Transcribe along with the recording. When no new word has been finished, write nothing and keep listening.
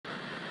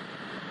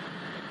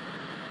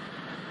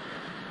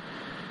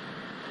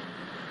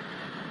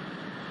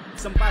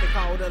Somebody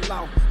call the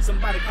law.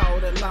 Somebody call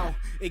the law.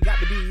 It got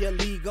to be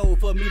illegal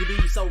for me to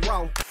be so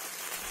raw.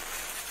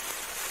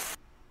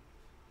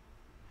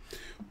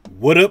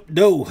 What up,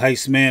 though?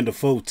 Heist Man Da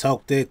Foe.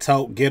 Talk that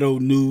talk. Ghetto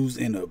news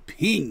and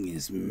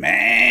opinions,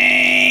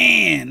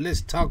 man.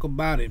 Let's talk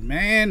about it,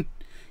 man.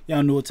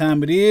 Y'all know what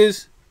time it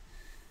is.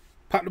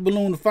 Pop the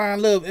Balloon to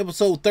Find Love,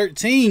 episode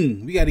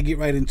 13. We got to get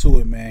right into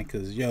it, man,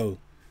 because, yo,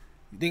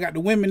 they got the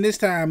women this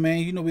time, man.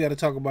 You know we got to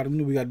talk about it. You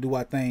know we got to do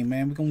our thing,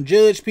 man. We're going to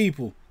judge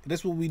people.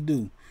 That's what we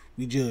do.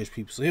 We judge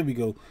people. So here we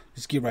go.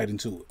 Let's get right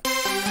into it.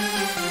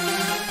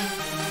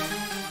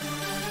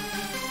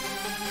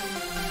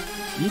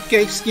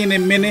 Okay, Skinny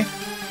Minnie.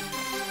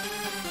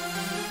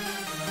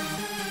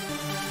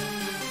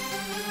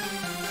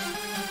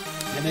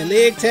 And the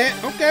leg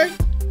tap. Okay.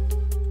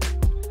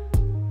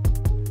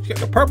 She got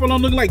the purple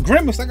on looking like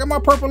Grimace. I got my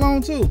purple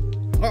on too.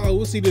 Uh-oh,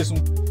 we'll see this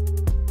one.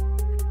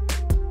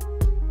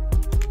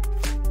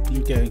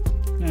 Okay.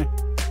 Yeah.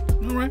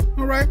 All right.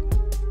 All right.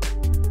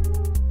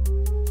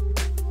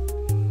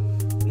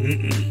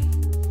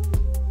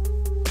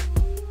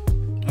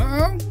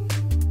 Uh-oh.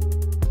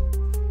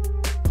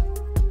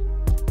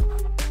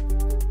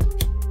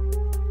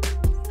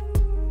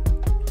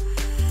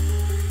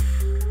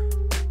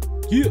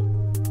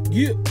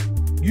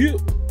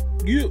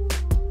 Yeah.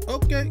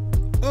 Okay.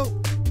 Oh.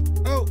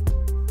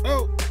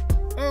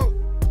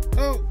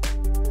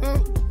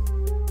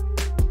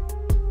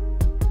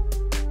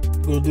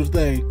 Gonna do the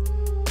thing.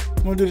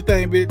 Gonna do the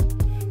thing, bitch.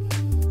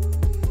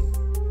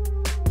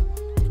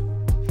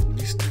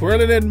 Just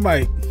twirling that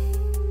mic.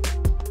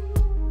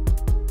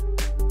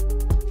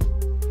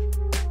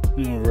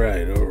 All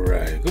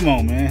right. Come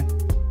on, man.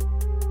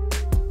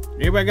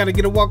 Everybody gotta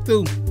get a walk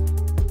through.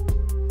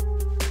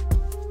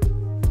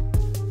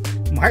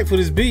 I'm hyped for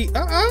this beat.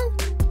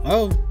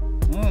 Oh.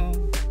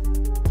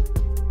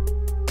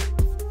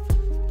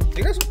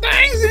 They got some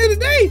things in here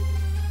today.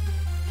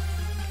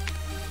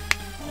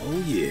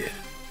 Oh yeah.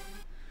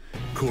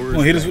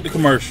 Gonna hit us with the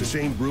commercial.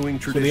 Same brewing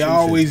tradition they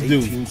always since do.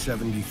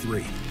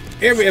 1873.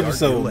 Every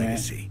episode, man.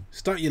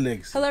 Start your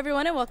legacy. Hello,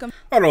 everyone, and welcome.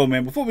 Hold on,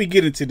 man. Before we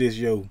get into this,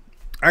 yo,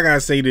 I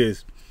gotta say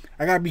this.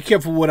 I gotta be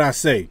careful what I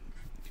say.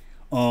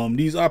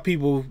 These are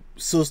people,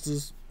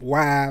 sisters,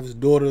 wives,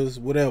 daughters,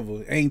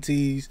 whatever,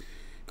 aunties.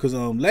 Cause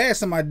last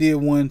time I did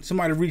one,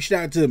 somebody reached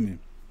out to me,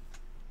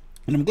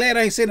 and I'm glad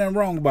I ain't said nothing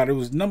wrong about it. It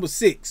was number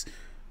 6.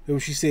 It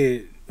was, she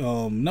said,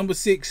 number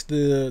 6,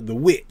 the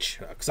witch.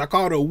 Cause I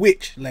called her a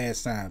witch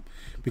last time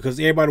because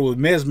everybody was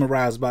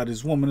mesmerized by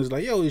this woman. It's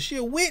like, yo, is she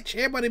a witch?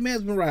 Everybody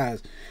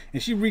mesmerized,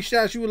 and she reached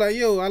out. She was like,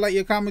 yo, I like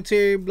your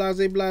commentary, blase.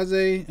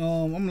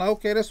 I'm like,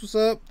 okay, that's what's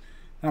up.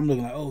 And I'm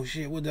looking like, oh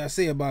shit, what did I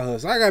say about her?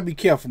 So I gotta be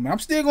careful, man. I'm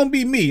still gonna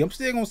be me. I'm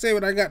still gonna say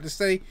what I got to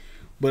say,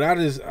 but I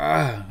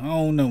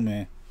don't know,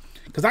 man.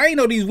 Cause I ain't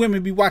know these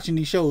women be watching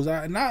these shows.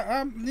 I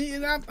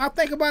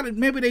think about it.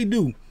 Maybe they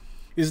do.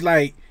 It's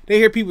like they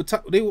hear people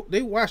talk.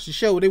 They watch the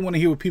show. They want to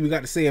hear what people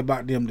got to say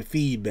about them. The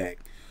feedback.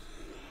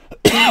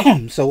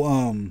 So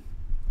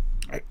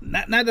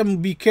not that I'm gonna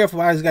be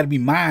careful. I just got to be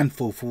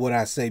mindful for what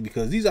I say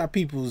because these are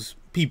people's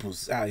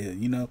out here.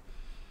 You know,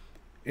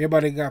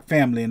 everybody got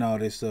family and all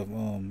this stuff.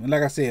 And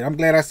like I said, I'm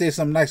glad I said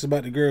something nice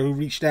about the girl who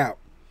reached out.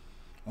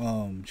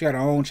 She got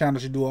her own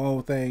channel. She do her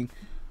own thing.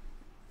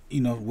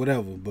 You know,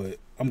 whatever. But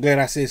I'm glad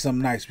I said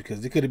something nice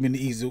because it could have been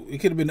it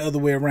could have been the other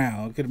way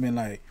around. It could have been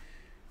like,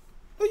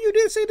 oh, you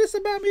did say this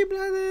about me,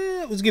 blah,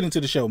 blah. Let's get into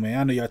the show, man.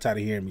 I know y'all tired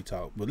of hearing me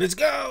talk, but let's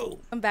go.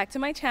 Welcome back to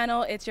my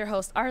channel. It's your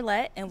host,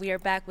 Arlette, and we are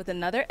back with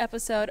another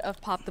episode of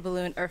Pop the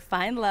Balloon or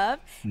Find Love.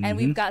 And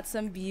we've got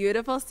some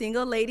beautiful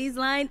single ladies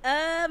lined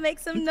up. Make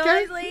some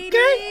noise, ladies.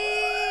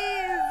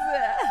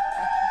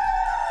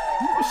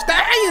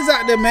 Stallions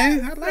out there,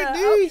 man. I like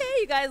these. Okay,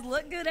 you guys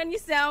look good and you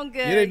sound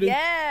good. Yeah, they do.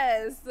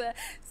 Yes.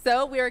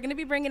 So we are going to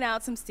be bringing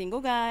out some single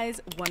guys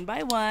one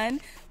by one.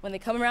 When they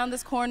come around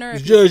this corner,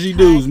 it's judgy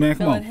dudes, man.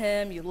 Come on.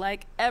 Him, you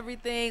like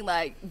everything.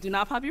 Like, do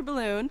not pop your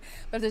balloon.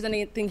 But if there's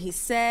anything he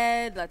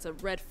said that's a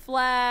red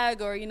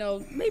flag, or you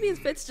know, maybe his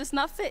fit's just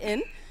not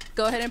fitting,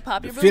 go ahead and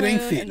pop your balloon,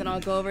 and then I'll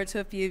go over to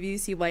a few of you,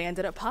 see why you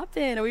ended up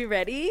popping. Are we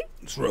ready?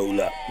 Let's roll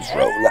up. Let's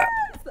roll up.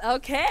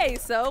 Okay,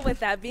 so with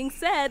that being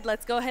said,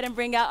 let's go ahead and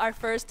bring out our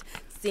first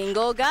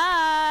single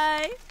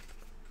guy.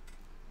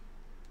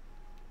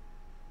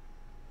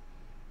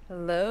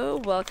 Hello,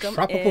 welcome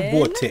Tropical in.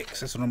 Vortex.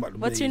 That's what I'm about to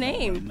What's your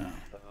name? Right now.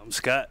 I'm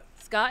Scott.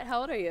 Scott,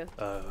 how old are you?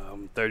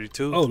 I'm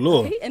 32. Oh,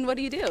 Lord. Okay, and what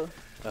do you do?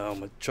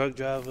 I'm a truck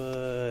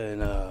driver,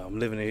 and I'm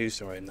living in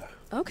Houston right now.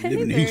 Okay,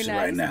 Living in very Houston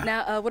nice. right now.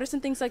 Now, what are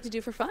some things you like to do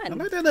for fun? I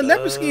like that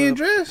leopard skin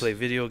dress. Play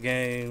video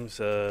games.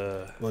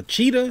 Well,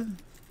 cheetah.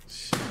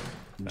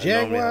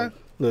 Jaguar.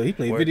 Look, he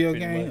played video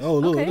games. Oh,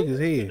 look, Okay. look at his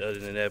head. Other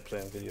than that,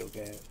 playing video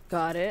games.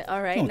 Got it.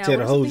 All right. Don't Now, tell what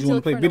the are some hoes things you want to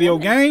look play for in a video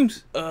woman?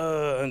 games.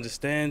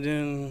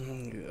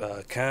 Understanding,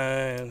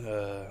 kind,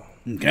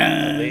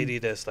 Kind. lady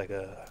that's like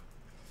a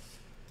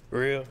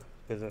real.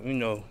 Cause you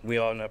know we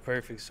all not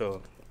perfect,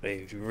 so hey,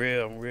 if you're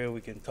real, I'm real. We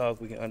can talk,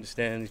 we can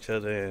understand each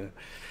other, and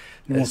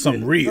You want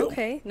something real.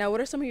 Okay. Now, what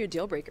are some of your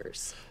deal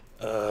breakers?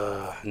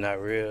 not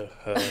real.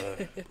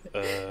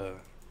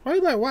 Why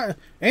you like, why?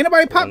 Ain't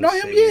nobody popped on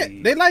him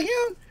yet. They like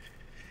him?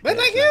 They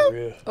like him?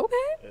 Real. Okay.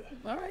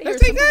 All right.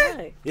 That's You're a their simple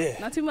guy? guy. Yeah.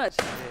 Not too much.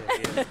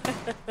 Yeah.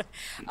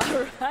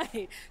 All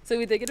right. So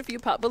we did get a few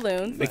pop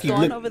balloons. They Let's keep go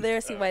on look- over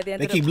there, see why they They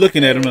ended keep up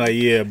looking at him popping.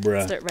 like, yeah,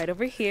 bruh. Start right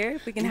over here.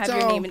 If we can have It's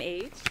your all- name and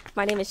age.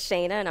 My name is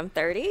Shayna, and I'm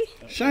 30.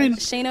 Shane,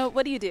 Shayna,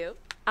 what do you do?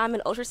 I'm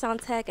an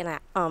ultrasound tech, and I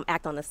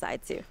act on the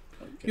side too.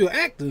 you an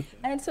actor.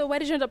 And so why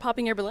did you end up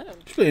popping your balloon?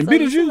 You playing So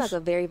you seem like Beetlejuice? a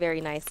very,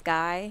 very nice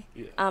guy.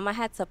 I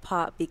had to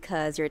pop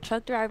because you're a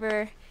truck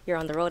driver, you're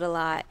on the road a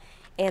lot,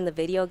 and the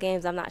video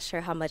games. I'm not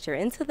sure how much you're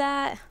into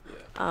that.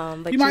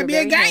 But You might you're be a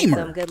very gamer.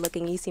 handsome, good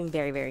looking. You seem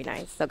very, very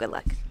nice. So good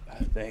luck.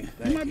 Thank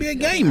You might you. be a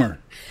gamer.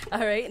 All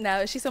right. Now,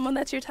 is she someone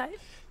that's your type?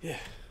 Yeah.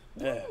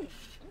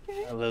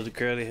 I love the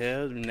curly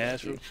hair, the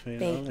natural. You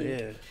Thank know? you.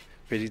 Yeah.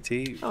 Pretty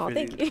teeth. Oh,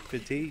 pretty, thank you.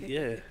 Petite,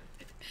 yeah.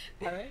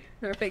 All right.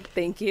 Perfect.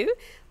 Thank you.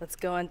 Let's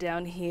go on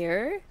down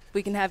here.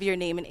 We can have your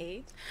name and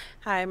age.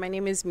 Hi, my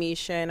name is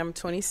Misha, and I'm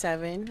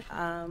 27.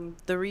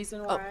 The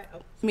reason why...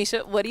 Misha,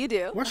 what do you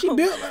do? Why she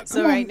built like, So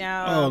come on. right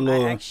now, Oh, I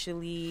Lord.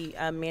 actually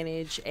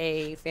manage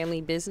a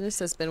family business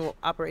that's been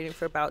operating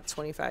for about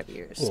 25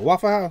 years. What,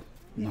 Waffle House?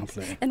 No, I'm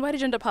playing. And why did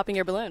you end up popping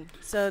your balloon?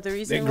 So the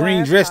reason That green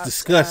why I dress popped,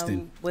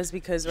 disgusting. was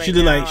because right She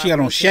look now like she got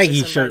I'm on looking for Shaggy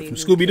shirt somebody from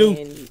who Scooby-Doo.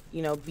 can,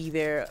 you know, be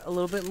there a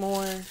little bit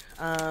more.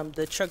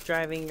 The truck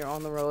driving, you're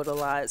on the road a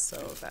lot, so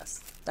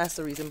that's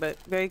the reason. But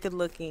very good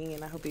looking,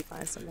 and I hope you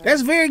find somebody.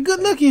 That's very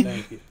good looking.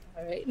 Thank you.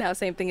 All right. Now,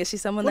 same thing. Is she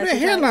someone What that's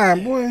that your type?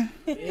 hairline, boy?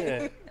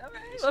 Yeah. All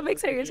right. What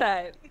makes her your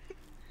type?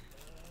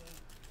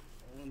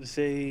 I want to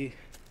say,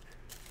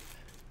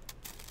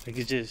 like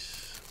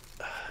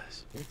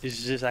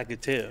it's just I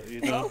could tell,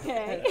 you know.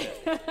 Okay.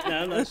 No,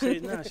 I'm not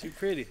saying, no, she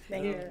pretty.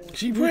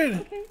 She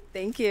pretty.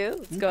 Thank you.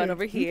 Let's go on Okay.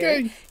 over here.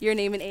 Okay. Your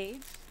name and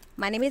age.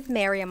 My name is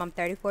Miriam. I'm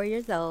 34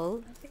 years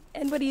old.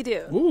 And what do you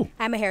do? Ooh.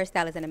 I'm a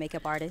hairstylist and a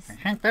makeup artist.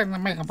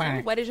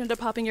 Why did you end up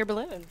popping your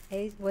balloon?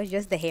 It was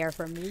just the hair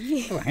for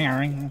me.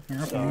 Herring.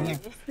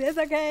 It's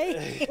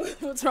okay.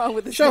 What's wrong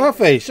with this? Show her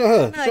face. Show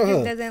her. No, Show it just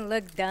her. doesn't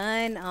look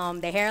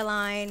done. The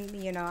hairline,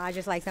 I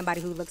just like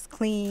somebody who looks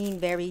clean,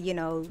 very,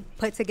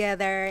 put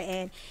together.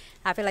 And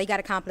I feel like you got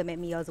to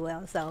compliment me as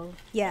well. So,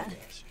 yeah.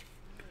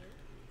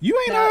 You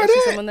ain't Now, all is she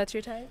that. someone that's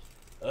your type?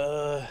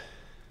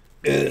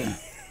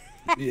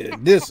 Yeah,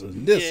 this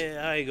one.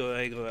 Yeah, I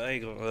ain't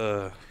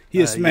gonna.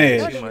 He a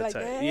smash. She my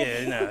type.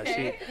 Yeah, nah,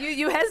 she.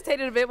 You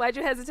hesitated a bit. Why'd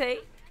you hesitate?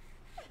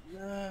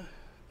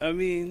 I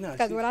mean, nah.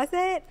 Because She, what I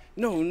said,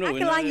 no, I can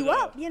not line at you all.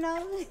 up,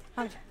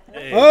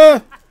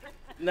 Hey,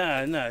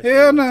 nah. She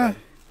Hell my nah. type.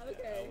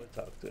 I would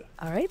talk to her.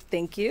 All right.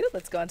 Thank you.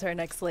 Let's go on to our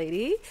next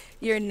lady.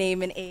 Your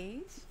name and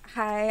age.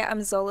 Hi,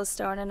 I'm Zola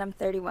Stone and I'm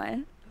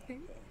 31.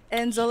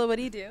 And Zola, what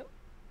do you do?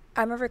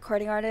 I'm a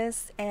recording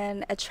artist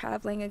and a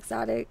traveling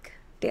exotic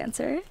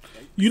dancer.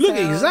 You look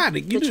So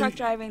exotic. You the do. truck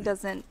driving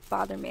doesn't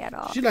bother me at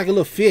all. She like a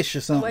little fish or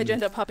Why'd you something.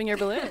 end up popping your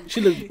balloon?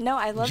 She look No,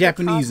 I love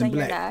Japanese the and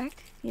cross on black. your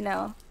neck. You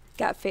know,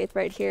 got faith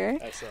right here.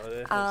 I saw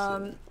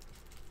that.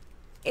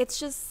 It's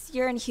just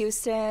you're in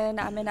Houston,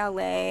 I'm in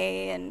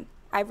LA, and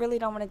I really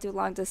don't want to do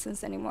long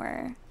distance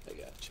anymore. I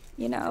got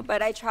you. You know,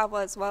 but I travel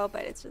as well.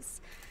 But it's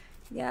just,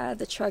 yeah,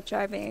 the truck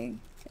driving.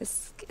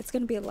 It's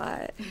gonna be a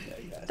lot.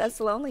 That's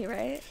lonely,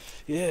 right?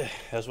 Yeah,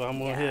 that's why I'm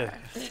on here.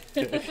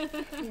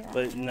 Yeah.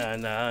 But nah,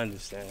 I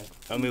understand.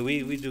 I mean,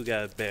 we do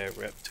got a bad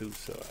rep too,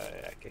 so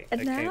I can't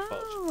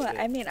fault you. No,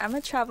 I mean, I'm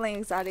a traveling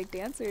exotic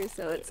dancer,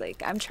 so it's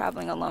like I'm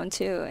traveling alone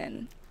too,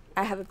 and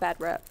I have a bad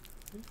rep.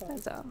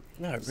 So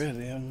Not really,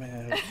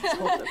 man.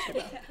 Oh,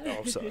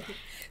 I'm sorry.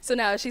 So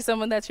now, is she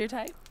someone that's your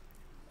type?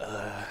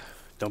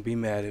 Don't be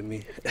mad at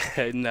me.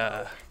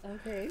 Nah.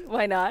 Okay.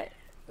 Why not?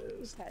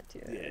 just had to.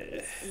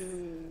 Yeah.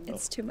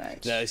 It's too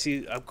much. Nah,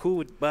 see, I'm cool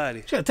with the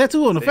body. She got a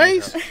tattoo on the There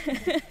you face.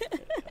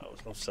 go.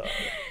 I'm sorry.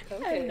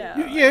 I know.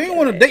 Yeah, you ain't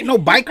want to date no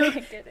biker.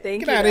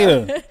 Thank Get you. out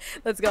of here.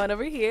 Let's go on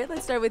over here.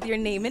 Let's start with your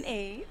name and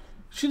age.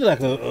 She look like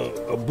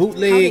a How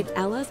bootleg did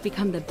Ella's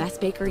become the best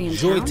bakery in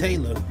Joy town?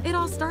 Taylor. It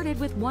all started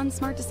with one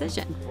smart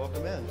decision.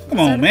 Come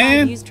on,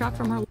 man. Used truck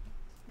from her.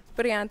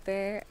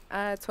 Briante,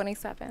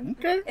 27.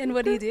 Okay. And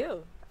what do you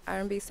do?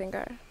 R&B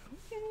singer.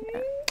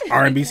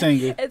 R&B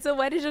singer. And so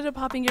why did you end up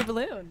popping your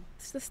balloon?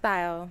 It's the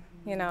style,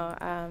 you know.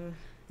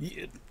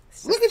 Yeah.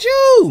 Look at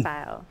you.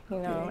 Style, you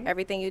know.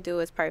 Everything you do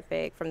is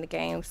perfect, from the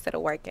games to the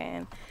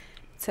working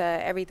to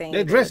everything. That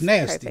you do dress is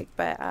nasty. Perfect,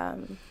 but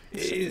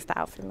it's just the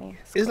style for me.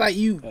 It's like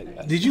you.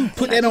 Did you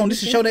put that on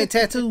just to show that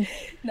tattoo?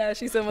 No,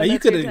 she's someone Like you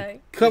that's could your have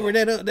type. covered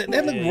that up.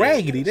 That looked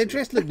raggedy. That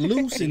dress looked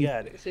loose You and.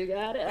 got it. She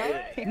got it. All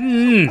right.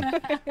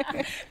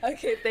 Mm.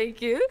 Okay,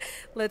 thank you.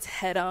 Let's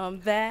head on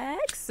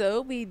back. So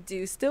we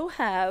do still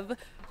have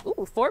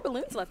 4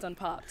 balloons left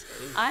unpopped.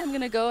 I'm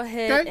going to go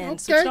ahead Okay,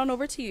 and switch it okay. on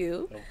over to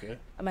you. Okay.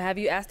 I'm going to have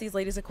you ask these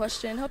ladies a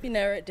question, help you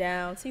narrow it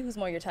down, see who's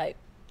more your type.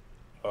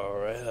 All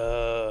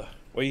right.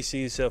 Where you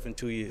see yourself in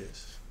 2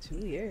 years?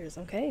 2 years,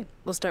 okay.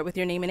 We'll start with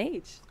your name and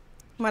age.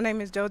 My name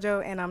is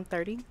JoJo, and I'm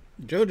 30.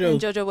 JoJo. And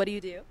JoJo, what do you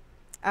do?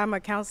 I'm a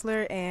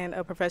counselor and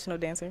a professional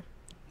dancer.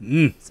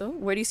 Mm. So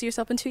where do you see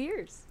yourself in 2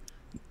 years?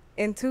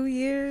 In 2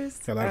 years,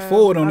 Got like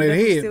forward on I'll that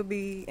definitely head. still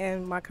be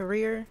in my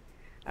career.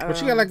 But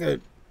she got like a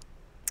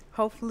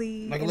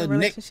hopefully like a in a little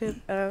neck.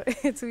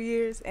 relationship in 2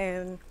 years,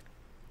 and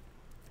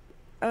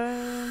you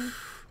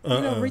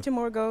know, reaching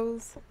more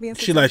goals. Being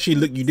She like she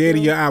successful, look you dead in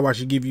still your eye while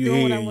she give you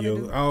doing what a I head, wanna yo.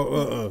 do.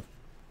 Oh,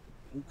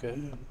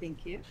 Okay.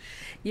 Thank you.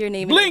 Your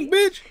name Blink,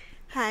 is bitch.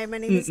 Hi, my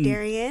name is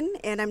Darian,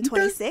 and I'm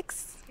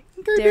 26.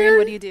 Darian,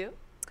 what do you do?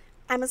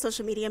 I'm a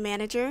social media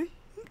manager.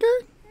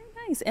 Okay.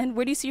 Nice. And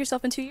where do you see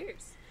yourself in 2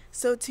 years?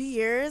 So 2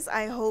 years,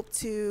 I hope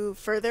to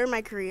further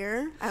my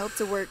career. I hope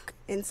to work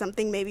in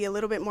something maybe a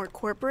little bit more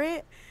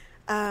corporate,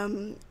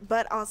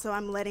 but also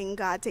I'm letting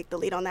God take the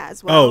lead on that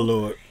as well. Oh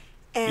Lord.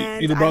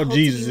 And You done I brought hope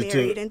Jesus to be into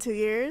married it. in 2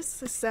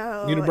 years.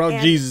 So You done brought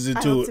and Jesus I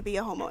into hope it. to be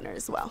a homeowner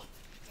as well.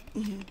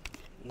 Mhm.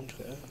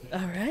 All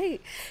right.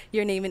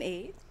 Your name and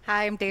age?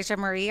 Hi, I'm Deja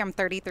Marie. I'm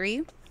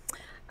 33.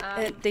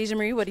 Deja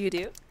Marie, what do you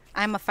do?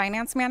 I'm a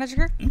finance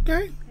manager.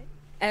 Okay.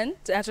 And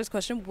to answer this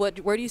question, where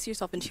do you see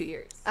yourself in 2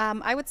 years?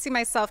 I would see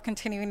myself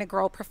continuing to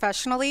grow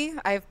professionally.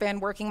 I've been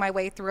working my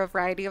way through a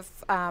variety of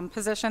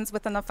positions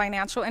within the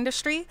financial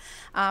industry.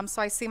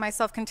 So I see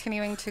myself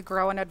continuing to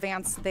grow and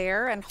advance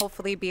there and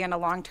hopefully be in a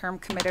long-term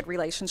committed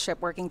relationship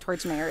working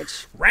towards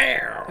marriage.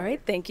 All right,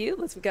 thank you.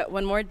 We got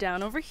one more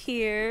down over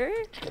here.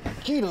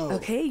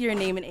 Okay, your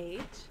name and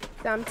age?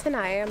 So I'm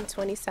Tanaya, I'm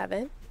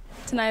 27.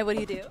 Tanaya, what do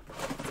you do?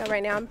 So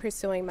right now I'm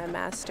pursuing my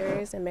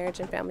master's in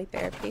marriage and family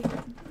therapy.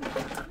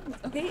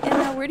 Okay, and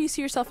now where do you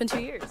see yourself in 2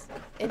 years?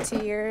 In 2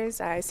 years,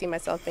 I see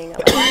myself being a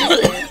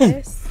licensed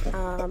therapist,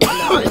 a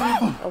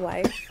mother, a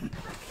wife,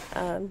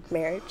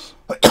 marriage.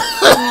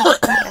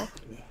 Yeah.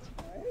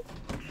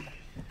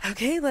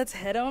 Okay, let's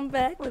head on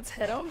back.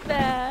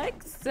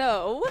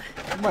 So,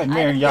 I might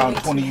marry y'all in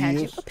going 20 to hand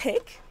years. you a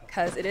pick,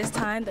 because it is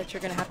time that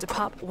you're going to have to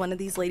pop one of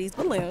these ladies'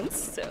 balloons.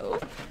 So,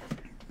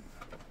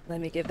 let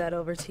me give that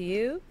over to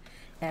you,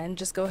 and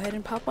just go ahead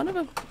and pop one of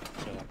them.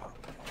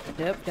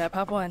 Yep, gotta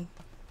pop one.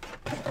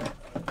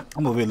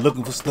 I'm over here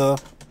looking for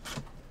stuff.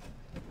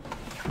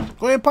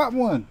 Go ahead and pop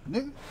one,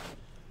 nigga.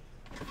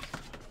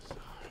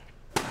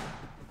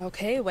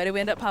 Okay, why did we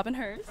end up popping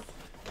hers?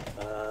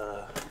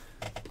 I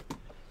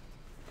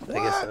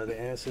guess the other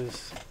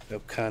answers, I'm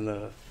kind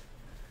of,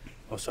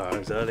 I'm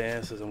sorry, the other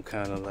answers, I'm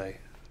kind of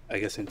like, I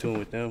guess in tune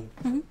with them.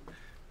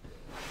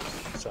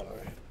 Sorry.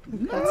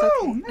 That's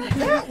okay. Not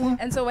that one.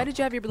 And so why did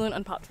you have your balloon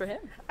unpopped for him?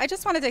 I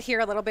just wanted to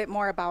hear a little bit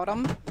more about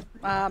him.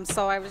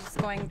 So I was just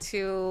going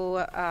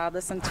to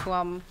listen to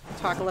him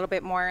talk a little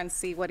bit more and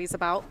see what he's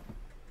about.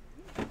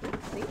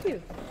 Thank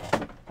you.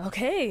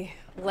 Okay,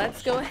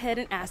 let's go ahead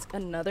and ask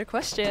another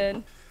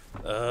question.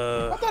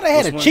 I thought I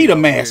had a cheetah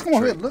mask. Come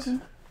on here,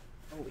 listen.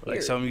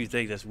 Like something you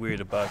think that's weird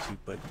about you,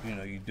 but you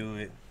know, you do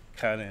it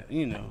kind of,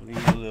 you know, need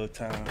a little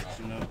time,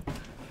 you know.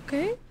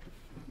 Okay,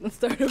 let's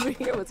start over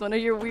here. What's one of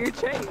your weird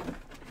traits?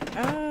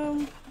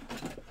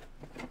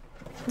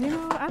 You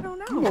know, I don't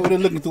know. I'm over there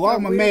looking through all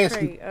my weird masks.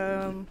 trait,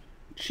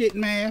 Shit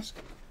mask.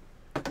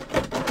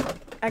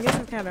 I guess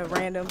it's kind of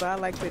random, but I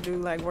like to do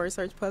like word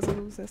search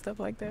puzzles and stuff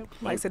like that.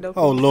 Like Sudoku.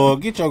 Oh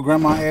Lord, get your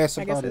grandma ass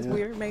I up guess out of it's here.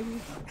 weird,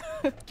 maybe.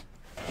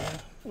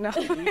 No.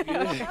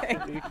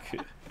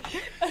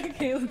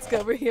 Okay, let's go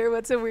over here.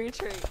 What's a weird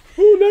trait?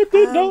 Who let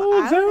the I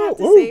dogs would out? have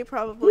to Woo. say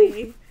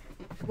probably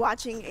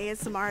watching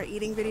ASMR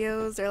eating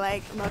videos or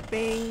like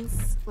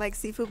mukbangs, like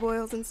seafood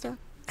boils and stuff.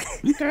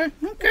 Okay.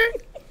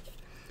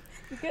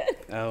 Good.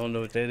 I don't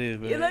know what that is,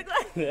 but You look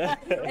like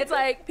it's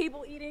like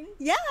people eating.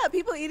 Yeah,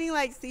 people eating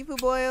like seafood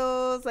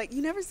boils. Like,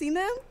 you never seen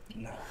them?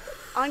 No.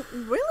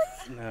 Really?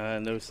 Nah, I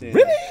never seen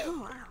Really? it. Oh,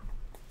 wow.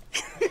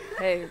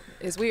 Hey,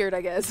 it's weird,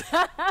 I guess.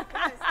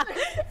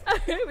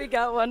 We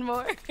got one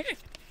more.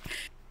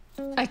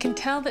 I can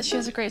tell that she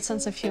has a great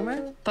sense of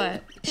humor,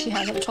 but she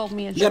hasn't told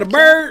me a joke. You got a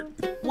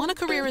bird? Want a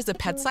career as a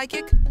pet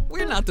psychic?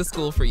 We're not the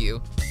school for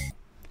you.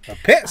 A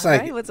pet All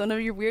psychic. right, what's one of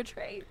your weird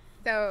traits?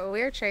 So a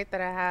weird trait that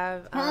I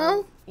have,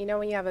 you know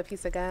when you have a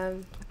piece of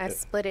gum, I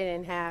split it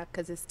in half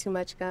because it's too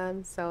much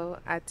gum. So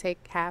I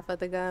take half of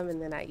the gum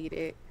and then I eat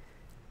it,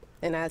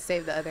 and I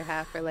save the other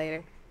half for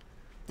later.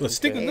 A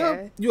stick of Yeah.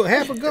 gum? You a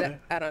half a gum?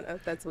 I don't know.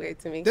 That's weird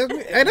to me. That's,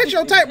 hey, that's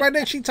your type right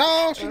there. She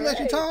tall. She let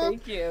you tall.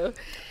 Thank you.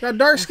 Got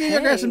dark skin.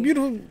 I got some Hey.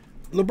 beautiful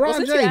Well, LeBron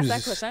since you asked that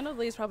James. question, I know the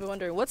lady's probably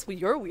wondering, what's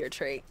your weird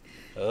trait?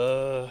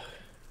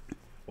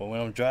 Well,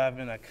 when I'm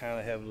driving, I kind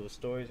of have little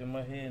stories in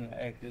my head and I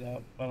act it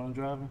out while I'm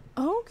driving.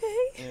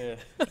 Okay. Yeah,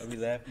 I be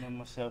laughing at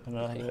myself and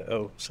all that.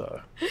 Oh, sorry.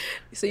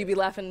 So you be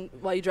laughing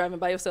while you're driving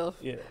by yourself?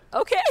 Yeah.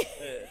 Okay.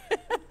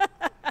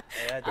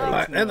 That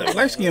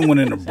light skin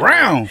went in the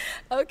brown.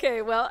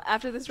 Okay, well,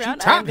 after this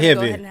round, top I'm going to go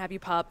heavy. ahead and have you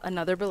pop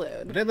another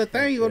balloon. But that little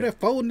thing you over there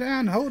folding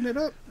down, holding it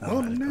up,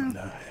 holding it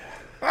down.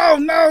 Oh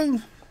no!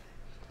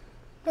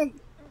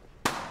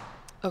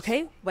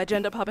 Okay, why'd you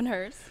end up popping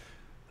hers?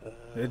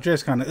 That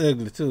dress kind of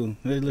ugly too.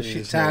 That little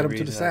shit tied up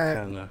to the side.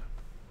 Kinda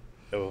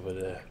over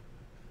there.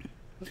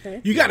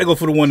 Okay. You got to go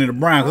for the one in the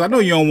brown because I know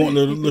you don't want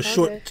little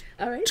short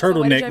All right, so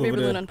why did turtleneck you have your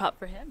over balloon there. unpop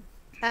for him?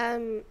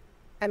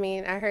 I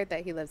mean, I heard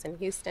that he lives in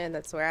Houston.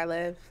 That's where I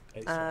live.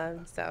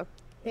 So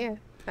yeah,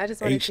 I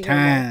just wanted Each to hear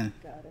more. time.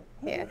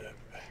 Yeah.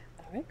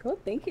 Cool,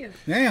 thank you.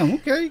 Damn,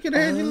 okay, you can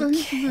have your little.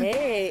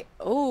 Okay.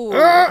 Oh,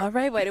 all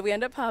right. Why did we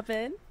end up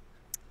popping?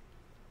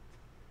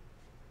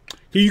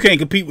 You can't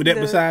compete with that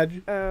beside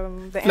you.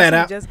 The Flat answer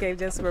out. you just gave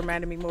just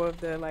reminded me more of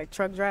the like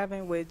truck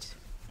driving, which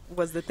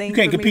was the thing. You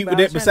can't for me, compete but with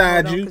I was that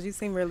trying to hold beside on you. 'cause you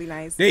seem really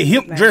nice. That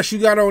hemp dress you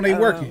got on ain't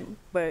working.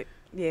 But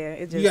yeah,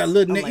 it just You got a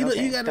little I'm neck. like,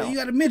 You okay,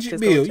 got a midget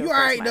just go bill. with your You all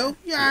right first though? mind.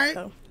 You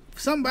all right?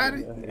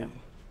 Somebody.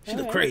 She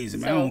look crazy,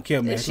 man. I don't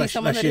care, man. is It's she like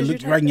someone that she is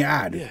looked your right in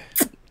type? your eye.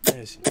 Dude.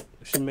 Yeah,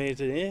 she made it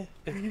to the end.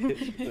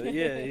 But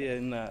yeah,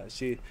 nah.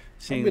 She I'd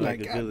seemed be like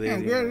like, a good "Goddamn,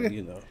 lady, girl."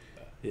 you know.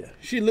 Yeah.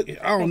 She look.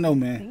 I don't know,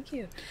 man. Thank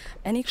you.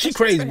 Any She questions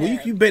crazy, for boy. him?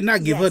 You better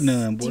not give her Yes.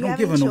 none, boy. Do you Don't have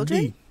give her any no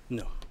children? D.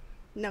 No.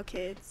 No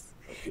kids.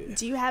 Okay.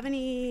 Do you have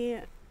any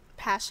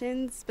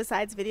passions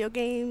besides video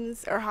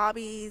games or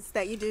hobbies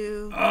that you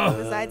do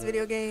besides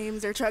video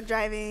games or truck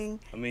driving?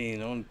 I mean,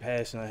 the only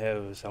passion I have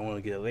is I want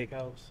to get a lake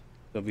house.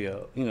 It'll be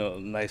a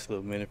nice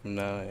little minute from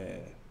now,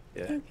 and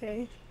yeah.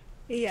 Okay.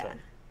 Yeah.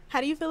 How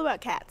do you feel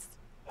about cats?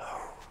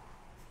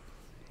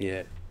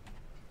 Yeah.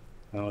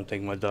 I don't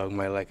think my dog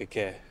might like a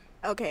cat.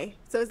 Okay.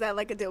 So is that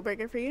like a deal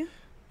breaker for you?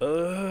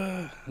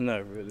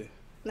 Not really.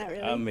 Not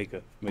really. I'll make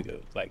a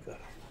like a.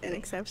 An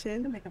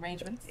exception. Make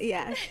arrangements.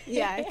 Yeah.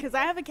 Yeah. Because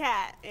I have a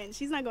cat and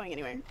she's not going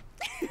anywhere.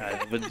 I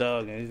have a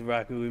dog and he's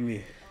rocking with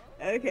me.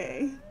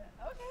 Okay.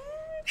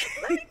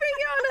 Let me bring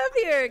you on up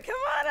here. Come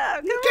on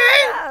up. Come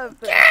on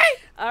up. Okay.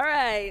 All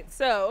right.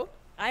 So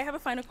I have a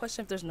final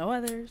question if there's no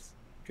others.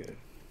 Okay.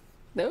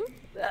 No?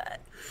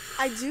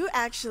 I do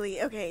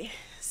actually. Okay.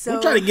 So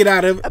I'm trying to get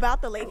out of it.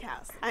 About the lake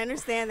house. I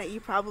understand that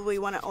you probably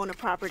want to own a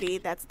property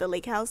that's the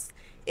lake house.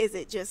 Is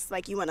it just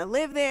like you want to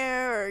live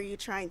there, or are you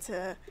trying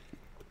to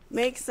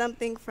make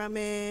something from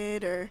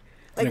it, or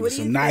like Drinking what do you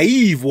some think?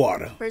 naive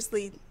water.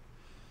 Firstly,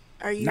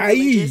 are you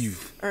Naive.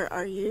 religious, or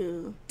are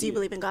you? Do you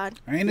believe in God?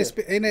 Ain't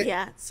it?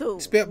 Yeah. So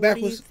spelled what do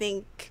you backwards?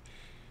 think?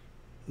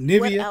 Nivea.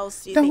 What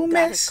else do you Don't think God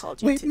has mess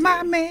called you with to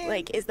my do? man.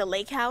 Like, is the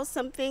lake house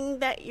something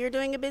that you're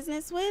doing a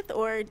business with,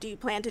 or do you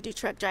plan to do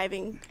truck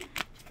driving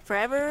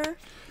forever?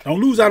 Don't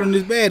lose out on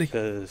this baddie.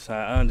 Because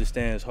I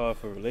understand it's hard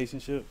for a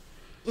relationship.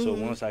 So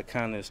Mhm. once I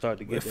kind of start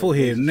to get That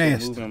forehead relationship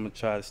nasty. moving, I'm going to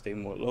try to stay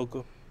more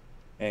local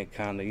and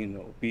kind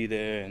of, be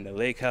there. And the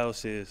lake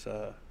house is,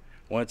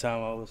 one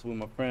time I was with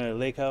my friend at the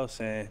lake house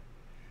and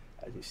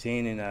I just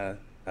seen it and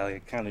I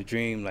kind of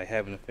dreamed like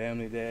having a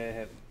family there,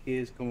 having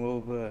kids come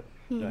over,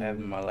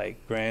 having my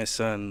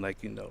grandson,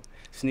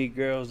 sneak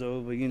girls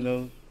over, we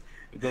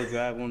go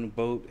drive on the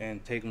boat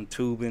and take them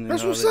tubing and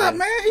That's all what's of up, that.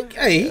 man.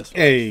 Yeah, Hey, that's why I just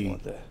hey.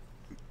 want that.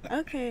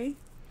 Okay.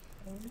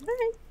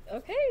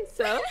 Okay,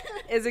 so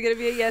is it gonna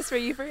be a yes for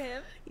you for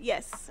him?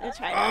 Yes, we'll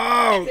try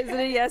Oh. that. Is it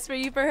a yes for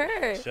you for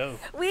her? Sure.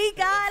 We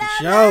got it.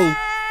 Show.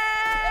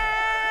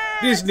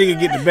 This nigga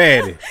get the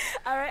baddie.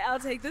 All right, I'll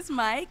take this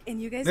mic, and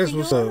you guys That's can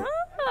what's go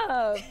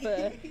up. up.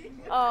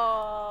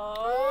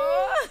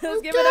 Oh,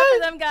 let's give it up for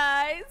them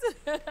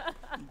guys.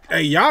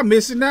 Hey, y'all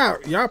missing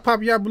out. Y'all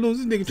pop y'all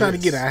balloons. This nigga trying to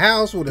get a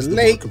house with a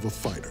lake. Of a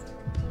fighter.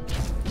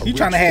 He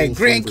trying to have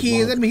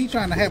grandkids. I mean, he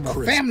trying to have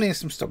a family and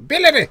some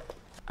stability.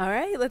 All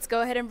right, let's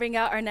go ahead and bring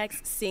out our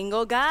next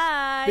single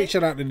guy. Big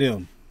shout out to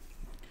them.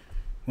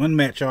 One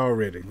match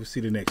already. Let's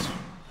see the next one.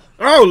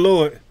 Oh,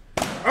 Lord.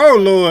 Oh,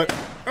 Lord.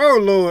 Oh,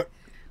 Lord.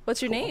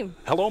 What's your name?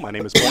 Hello, my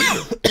name is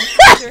Pointer.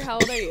 Sir, how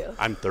old are you?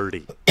 I'm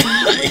 30.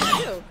 What do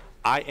you do?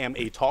 I am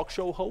a talk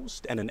show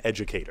host and an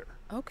educator.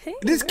 Okay.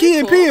 This very Key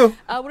and cool.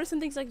 Peele. What are some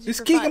things like you do This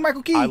for Keegan fun?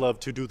 Michael Key. I love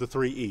to do the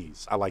 3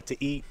 E's. I like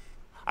to eat,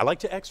 I like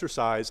to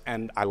exercise,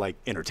 and I like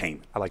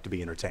entertainment. I like to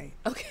be entertained.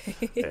 Okay.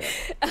 Yeah.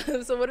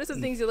 So what are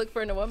some things you look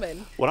for in a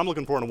woman? What I'm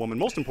looking for in a woman,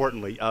 most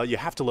importantly, you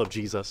have to love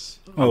Jesus.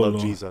 I Oh, love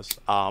Lord. Jesus.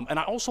 And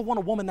I also want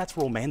a woman that's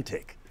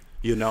romantic.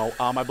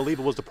 I believe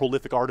it was the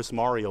prolific artist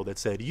Mario that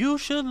said, "You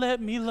should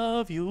let me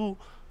love you.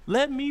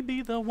 Let me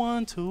be the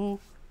one to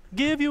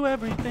give you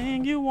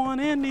everything you want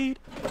and need."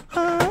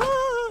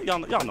 Y'all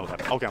know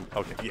that. Okay,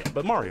 yeah.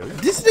 But Mario,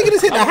 This nigga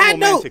just hit the I'm a high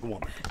note. romantic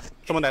woman.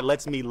 Someone that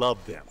lets me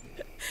love them.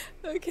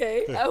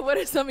 Okay. What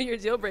are some of your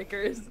deal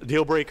breakers?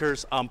 Deal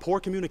breakers, poor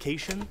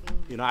communication.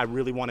 I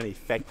really want an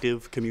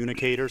effective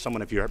communicator.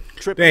 Someone, if you're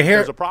tripping, That if hair-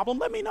 there's a problem,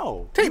 let me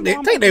know. Take I'm that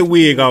willing to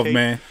wig off,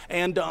 communicate.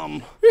 man. And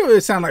You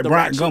really sound like the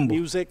Brian ratchet Gumble.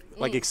 music,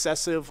 like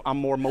excessive. I'm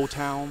more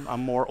Motown.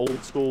 I'm more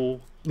old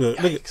school. Look,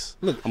 Yikes.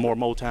 look. I'm more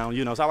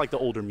Motown. So I like the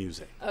older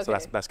music. So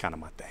Okay. that's kind of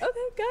my thing.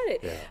 Okay, got it.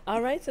 Yeah.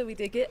 All right, so we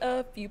did get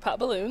a few pop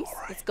balloons.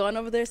 Let's go on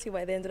over there, see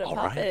why they ended up All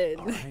right,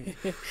 popping.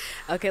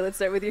 Okay, let's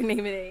start with your name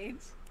and age.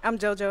 I'm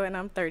JoJo and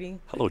I'm 30.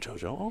 Hello,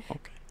 JoJo. Oh,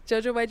 okay.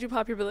 Jojo, why'd you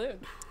pop your balloon?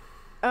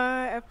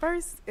 At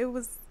first it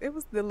was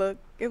the look,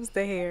 it was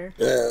the hair.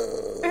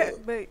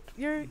 But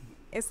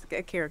it's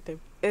a character.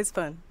 It's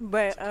fun.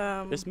 But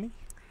It's me.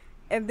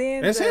 and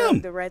then That's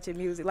him. the ratchet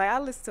music. Like I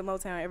listen to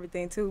Motown and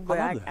everything too, but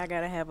love that. I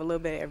gotta have a little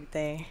bit of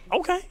everything.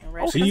 Okay. And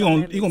ratchet So you on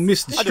gonna that you gonna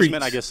list. miss the I just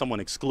meant, I streets. guess, someone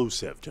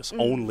exclusive, just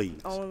only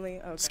Only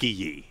okay.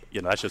 ski-y.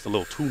 That's just a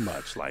little too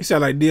much. Like, You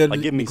sound like Neil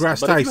give me deGrasse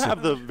some. But if you Tyson.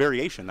 have the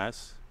variation,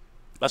 that's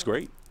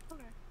great.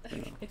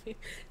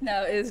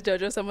 Now, is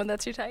Jojo someone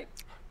that's your type?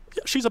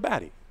 Yeah, she's a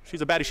baddie.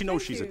 She's a baddie. She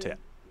knows she's a 10.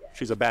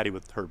 She's a baddie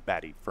with her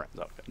baddie friends.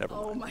 Okay, never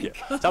mind. Oh my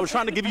God. So I was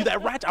trying to give you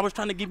that ratchet. I was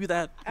trying to give you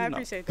that. I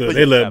appreciate that. that.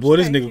 They look, boy,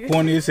 this nigga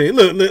corny as hell.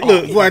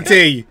 Look, what I tell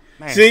you.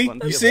 Man, see?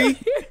 You see?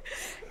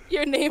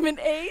 Your name and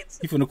age?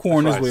 You from the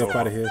corner this way up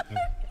out of here.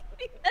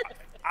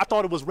 I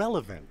thought it was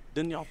relevant.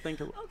 Didn't y'all think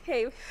it was?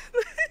 Okay.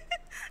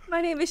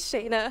 My name is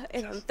Shayna,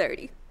 and I'm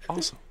 30.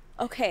 Awesome.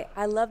 Okay,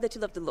 I love that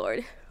you love the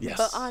Lord. Yes.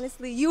 But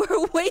honestly, you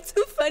are way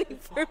too funny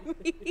for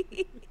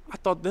me. I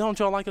thought, don't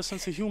y'all like a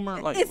sense of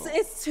humor? Like,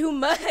 It's too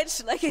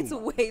much. Like, it's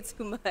way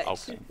too much.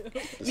 Okay.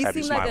 You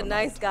seem like a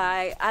nice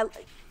guy.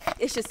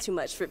 It's just too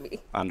much for me.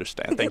 I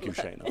understand. Thank you,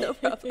 Shayna. No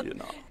problem. You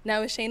know.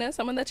 Now, is Shayna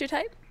someone that's your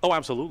type? Oh,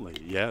 absolutely.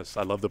 Yes.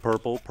 I love the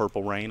Purple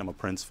Rain. I'm a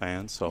Prince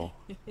fan, so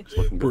it's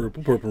looking good.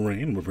 Purple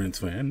Rain. I'm a Prince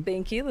fan.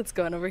 Thank you. Let's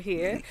go on over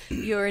here.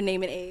 Your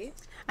name and age?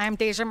 I'm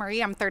Deja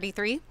Marie. I'm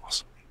 33.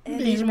 Awesome. And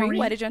Deja Marie,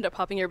 why did you end up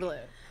popping your balloon?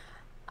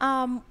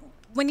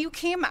 When you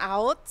came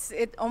out,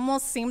 it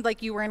almost seemed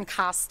like you were in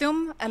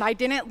costume, and I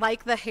didn't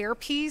like the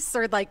hairpiece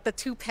or like the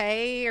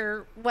toupee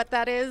or what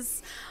that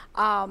is.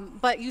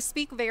 But you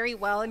speak very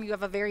well, and you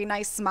have a very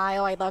nice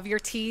smile. I love your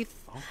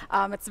teeth.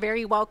 It's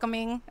very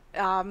welcoming.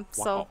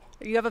 So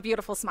you have a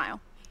beautiful smile.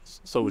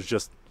 So it was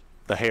just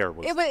the hair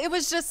was. It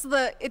was just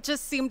it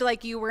just seemed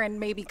like you were in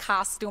maybe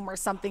costume or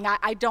something.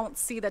 I don't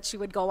see that you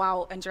would go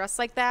out and dress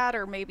like that,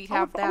 or maybe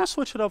have that. I'll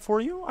switch it up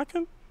for you.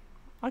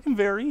 I can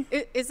vary.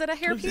 Is it a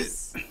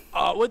hairpiece?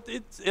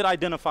 It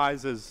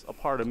identifies as a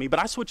part of me, but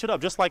I switch it up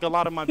just like a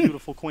lot of my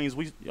beautiful queens.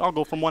 Y'all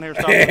go from one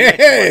hairstyle to the next.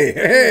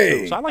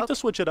 Hey. So I like to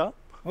switch it up.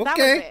 That was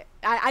it.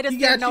 I just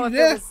didn't know if it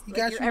was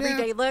like your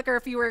everyday look or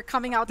if you were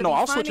coming out to be funny. No,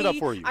 I'll switch it up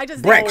for you. I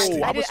just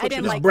Braxton. I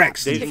didn't like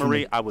Braxton. Deja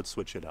Marie, I would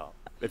switch it up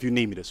if you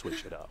need me to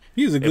switch it up.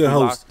 He's a If good we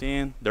host. Locked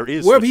in, there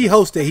is. Wherever he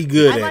hosted, he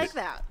good I at like it.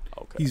 that.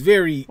 Okay. He's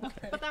very.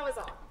 But that was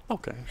all.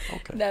 Okay.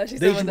 No,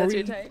 she's Deja someone that's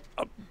your Marie?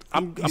 type.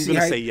 I'm You gonna see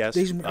how say yes.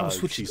 Deja Marie- I'm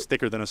switching She's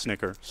thicker than a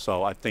Snicker,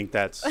 so I think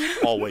that's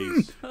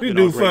always This a great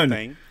dude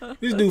funny. thing.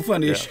 This dude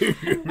funny as Yeah.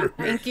 shit.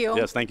 Thank you.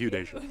 Yes, thank you,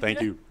 Deja.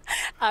 Thank you.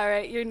 All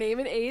right, your name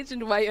and age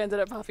and why you ended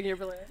up popping your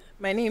balloon.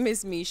 My name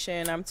is Misha,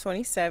 and I'm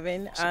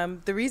 27.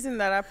 The reason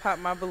that I popped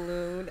my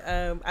balloon,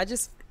 I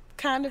just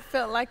kind of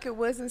felt like it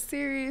wasn't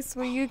serious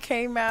when you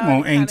came out. Come on,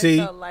 It kinda Auntie.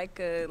 felt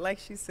like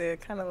she said,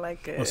 kind of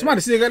like a. Well,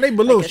 somebody still got their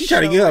balloon. like a She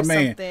trying to show get her or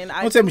man. something.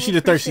 Don't tell me do she the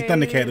thirsty appreciate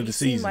Thundercat it. of the You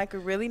season. seem like a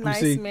really Let me nice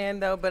see. man,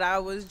 though, but I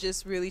was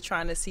just really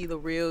trying to see the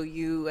real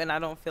you, and I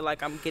don't feel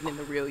like I'm getting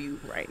the real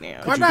you right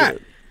now. Why not?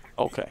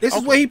 Okay. This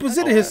is where he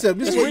presented himself.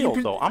 This It's is where real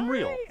he though. I'm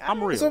real. I'm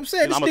real. That's what I'm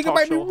saying. This I'm a nigga talk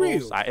might be show real.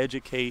 host. I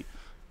educate,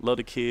 love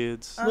the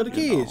kids. Love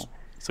the you know. kids.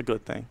 It's a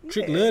good thing.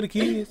 Trick love the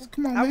kids.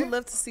 Come on, I man. would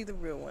love to see the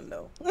real one,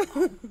 though.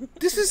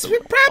 This is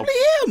probably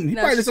him. He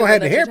No, probably she's just don't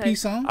have the good at your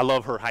hairpiece on. I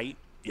love her height.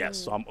 Yes,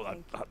 so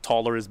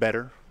taller is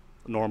better.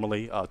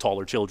 Normally,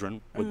 taller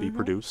children would be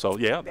produced. So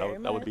yeah,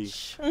 that would be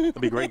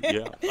that'd be great.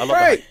 Yeah, I love Right. the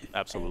height.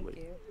 Absolutely.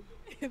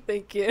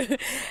 Thank you.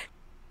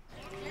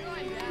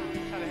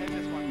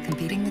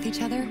 Competing with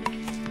each other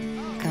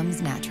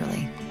comes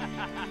naturally.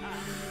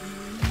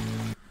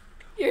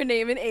 Your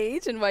name and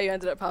age and why you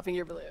ended up popping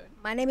your balloon.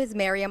 My name is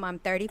Miriam. I'm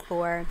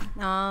 34.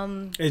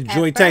 It's At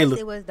Joy first, Taylor.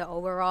 It was the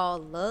overall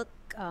look.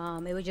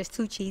 It was just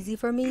too cheesy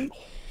for me.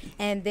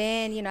 And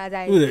then, as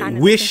I Who was it? kind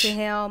of Wish? listened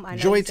to him, I know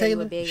Joy you say you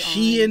were Taylor? big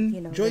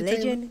Shein? on, Joy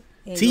religion. Taylor?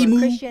 And Timu? you're a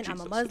Christian.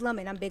 I'm a Muslim,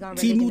 and I'm big on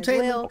religion Timu as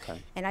Taylor? well. Okay.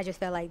 And I just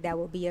felt like that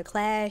would be a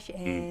clash.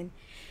 And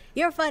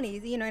you're funny,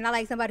 and I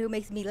like somebody who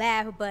makes me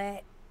laugh,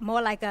 but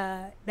more like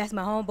that's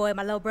my homeboy,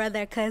 my little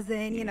brother,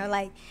 cousin,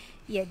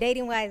 yeah,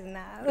 dating wise, nah.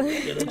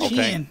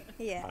 Okay.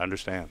 Yeah. I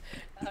understand.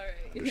 All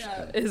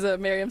right. Is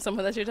Miriam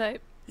someone that's your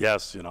type?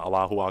 Yes,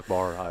 Allahu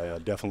Akbar. I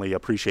definitely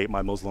appreciate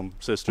my Muslim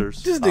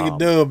sisters. This nigga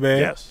dub, man.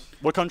 Yes.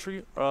 What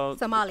country?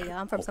 Somalia.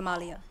 I'm from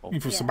Somalia.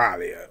 You from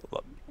Somalia.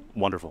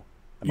 Wonderful.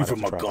 I You might from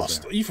have to travel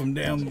Augusta. there. You from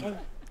damn.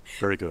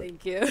 Very good.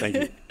 Thank you. Thank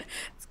you.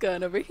 Let's go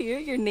on over here.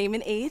 Your name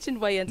and age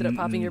and why you ended up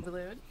popping your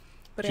balloon.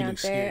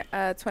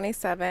 Briante,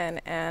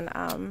 27, and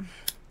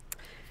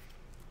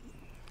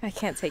I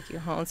can't take you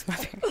home to my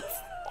parents.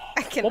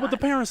 I cannot. What would the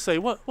parents say?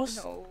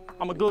 What's?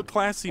 I'm a good,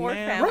 classy Poor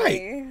man. family. Right.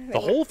 They The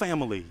would- whole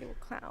family. they would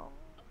clown.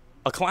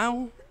 A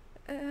clown?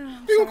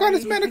 You gonna call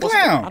this man a What's-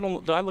 clown? I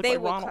don't. Do I look They like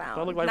would Ronald? clown.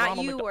 Do I look like Not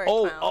Ronald you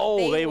McDonald? were a clown. Oh,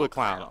 They they would would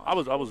clown. I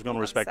was going to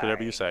respect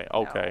whatever you say.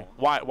 Okay.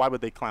 Why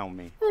would they clown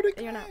me?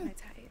 You're not my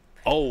type.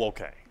 Oh,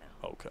 okay.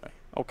 Okay.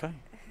 Okay.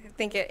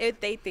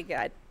 They think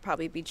I'd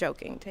probably be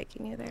joking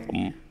taking you there.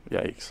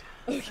 Yikes.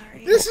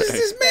 This is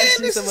this man.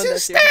 This is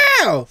his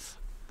style.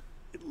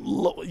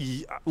 Low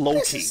key.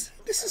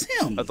 This is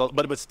him.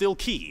 But still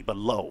key, but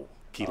low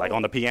key. Like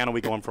on the piano, we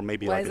going from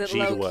maybe Why like is a it G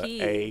to low a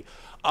key?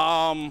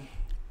 A.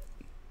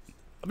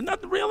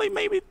 Not really.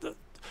 Maybe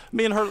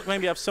me and her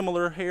maybe have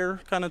similar hair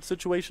kind of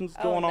situations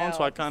going on.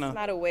 So I kind It's of.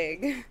 not a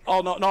wig.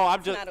 Oh no,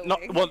 I'm just not a no.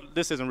 wig. Well,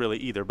 this isn't really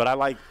either. But I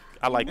like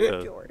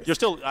the. Yours. You're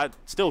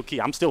still key.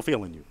 I'm still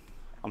feeling you.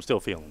 I'm still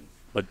feeling you.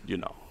 But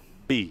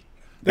B.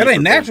 That B ain't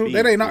for natural. B.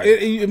 That ain't.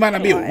 It might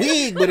not be a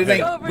wig, but it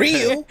ain't Over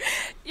real. here.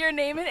 Your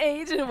name and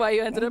age and why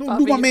you ended up Don't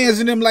popping do my your man's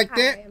in them like Hi,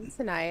 that. I'm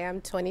Sanaya.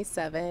 I'm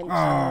 27.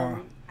 Aw.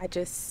 I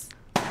just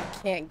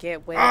can't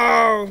get with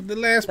the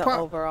last the pop.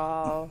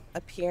 overall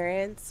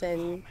appearance,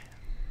 and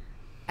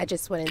I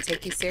just wouldn't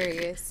take you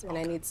serious. And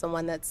I need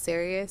someone that's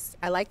serious.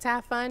 I like to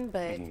have fun,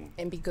 but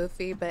and be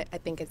goofy, but I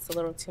think it's a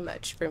little too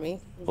much for me.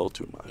 A little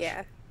too much.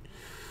 Yeah.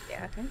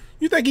 Yeah.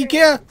 You think he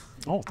care?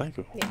 Oh, thank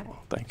you. Yeah. Oh,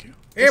 thank you.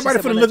 Everybody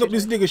finna look up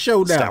this nigga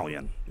showdown.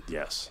 Stallion.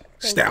 Yes.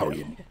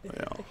 Stallion.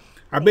 Yeah.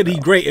 I bet he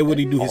great at what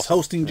he do. His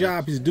hosting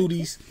job, his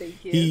duties.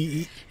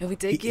 He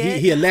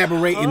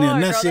elaborate and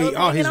enunciate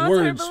all his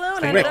words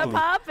correctly.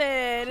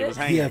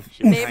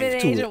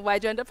 David Agent,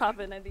 why'd you end up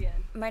popping at the end?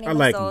 My name I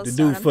like is him. Zola The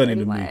Stone. dude I'm funny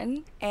to 31,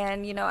 me.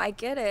 and you know I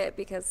get it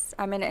because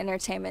I'm in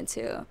entertainment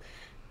too,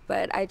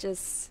 but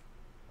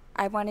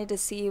I wanted to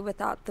see you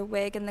without the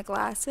wig and the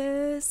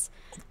glasses.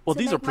 Well, to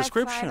these are make my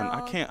prescription.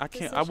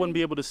 final I wouldn't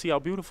be able to see how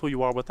beautiful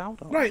you are without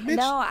them. Right, bitch.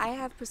 No, I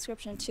have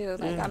prescription too.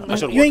 Like I'm.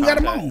 You ain't got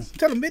them on.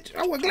 Tell him, bitch.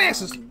 I wear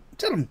glasses.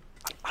 Tell him.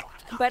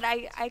 But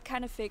I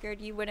kind of figured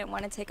you wouldn't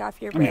want to take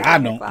off your I mean, wig I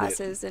and your don't, but-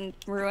 glasses and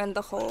ruin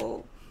the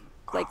whole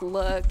like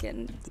look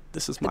and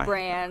This is the my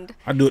brand.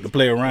 I do it to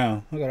play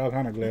around. I got all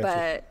kind of glasses.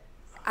 But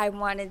I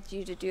wanted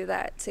you to do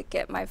that to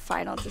get my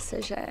final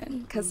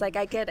decision, cause like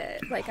I get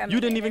it. Like I'm.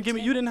 You didn't even give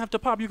me. You didn't have to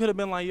pop. You could have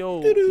been like,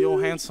 yo,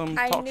 handsome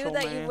I talk knew show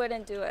that man. you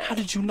wouldn't do it. How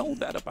did you know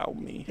that about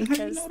me?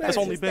 Because That's that's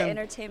only just been the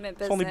entertainment it's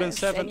business, only been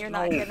 7. and you're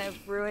not no. gonna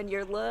ruin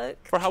your look.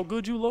 For how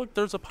good you look,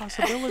 there's a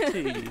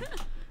possibility.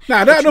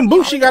 Nah, that them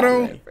boots she got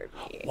on.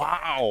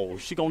 Wow,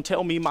 she gonna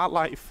tell me my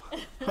life.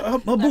 Her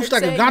boots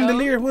like a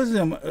gondolier. What's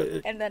them?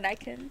 And then I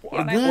can.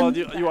 Well,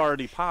 you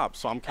already popped,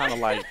 so I'm kind of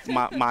like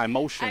my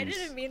emotions. I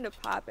didn't mean to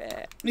pop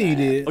it. You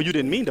did. Oh, you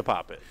didn't mean to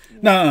pop it.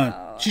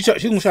 Nah, she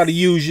gonna try to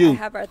use you I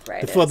have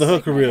arthritis. to further her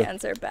like, career. My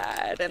hands are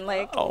bad, and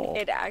like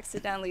it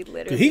accidentally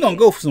literally. He gonna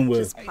go somewhere.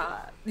 Just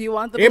pop. You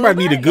want the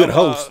Everybody need a good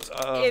host.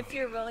 If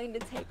you're willing to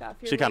take off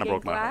your She kind of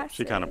wig broke and my heart. glasses.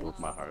 She kind of broke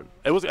my heart.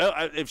 It was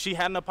if she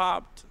hadn't have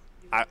popped,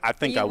 I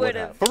think You I would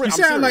would've. have. For real, You I'm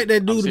sound like serious.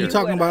 that dude I'm to be serious.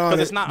 talking about all 'Cause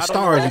the it's not- I don't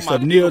stars know and all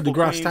stuff. my Neil beautiful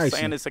deGrasse queens Tyson.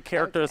 saying it's a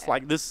character. It's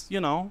like this,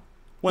 you know.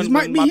 When, This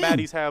might when be my him.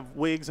 baddies have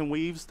wigs and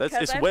weaves, that's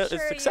it's I'm well, sure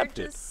it's you're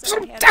accepted. just That's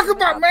what I'm handsome talking about,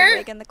 without the man.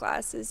 wig and the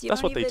glasses. You That's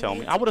don't what they even tell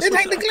me. need I would have It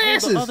switched. ain't the I told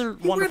glasses. the other Who wear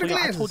the wonderful. I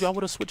glasses? told you I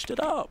would have switched it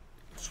up.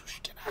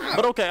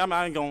 But okay,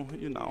 I ain't gonna.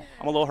 You know,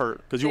 I'm a little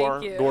hurt because you Thank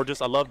are you.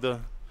 gorgeous. I love the.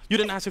 You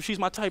didn't ask if she's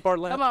my type,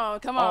 Arlette.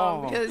 Come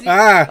on, Oh. because you,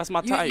 That's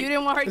my you type.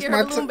 didn't want her to That's get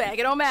her my balloon type. back.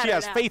 It don't matter. She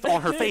has now. faith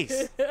on her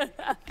face.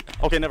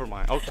 Okay, never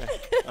mind. Okay.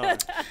 All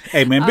right.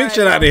 Hey man, big All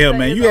shout right, out to him, well,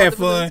 man. say You it's had all the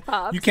balloons fun.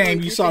 popped. You came,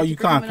 Thank you saw, thank you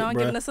for coming conquered, on,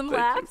 bro. giving us some Thank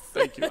you. laughs.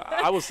 Thank you.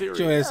 I was serious.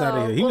 Get your ass out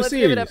of here. He Well, was let's give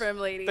it serious. up for him,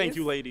 ladies. Thank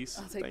you, ladies.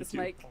 I'll take Thank this you.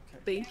 mic.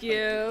 Thank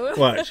you.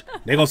 Watch,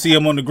 they gonna see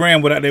him on the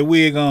gram without that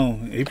wig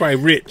on. He probably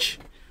rich.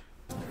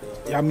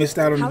 Y'all missed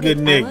out on How the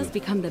good did Ella's nigga.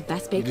 become the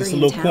best bakery Just a in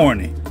little town?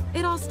 corny.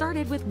 It all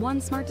started with one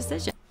smart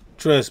decision.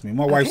 Trust me,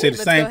 my wife Okay, said the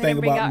let's go same ahead thing and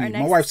bring about out me. our My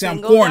next wife said I'm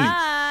single corny.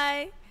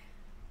 guy.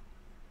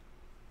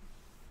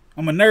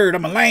 I'm a nerd.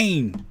 I'm a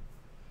lame.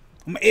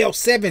 I'm an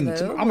L7.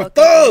 Hello, I'm a welcome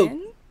thug.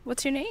 in.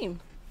 What's your name?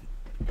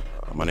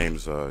 My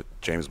name's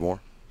James Moore.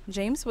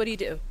 James, what do you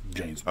do?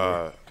 James.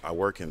 I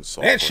work in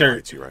software That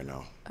shirt. IT right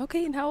now.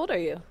 Okay, and how old are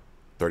you?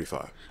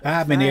 35.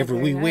 I've been Very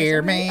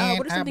everywhere, nice. man.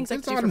 What are some things like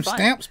What's to do all for them fun?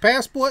 stamps,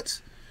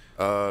 passports?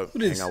 Hang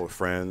is- out with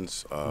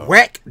friends.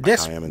 Whack, I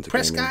Des am into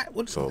Prescott? gaming,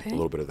 What- so okay. a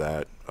little bit of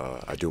that.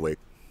 I do make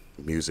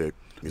music.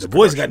 The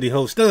boys got the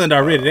whole stunned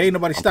already. They ain't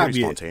nobody I'm stopped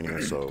pretty yet.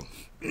 spontaneous, so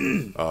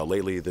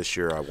lately this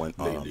year I went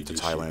to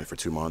Thailand for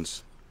 2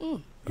 months. He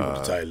went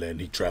to Thailand.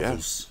 He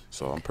travels. Yeah,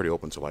 so I'm pretty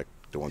open to like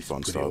doing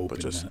fun stuff, but open,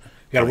 just man.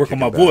 Gotta kinda work on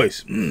my kicking back,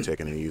 voice.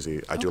 taking it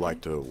easy. I do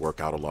like to work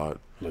out a lot,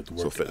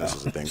 so fitness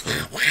is a thing for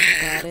me.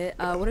 Got it.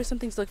 What are some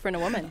things to look for in a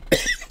woman?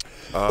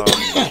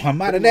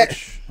 I'm out of that.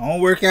 I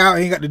don't work out.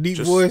 Ain't got the deep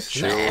Just voice.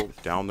 chill,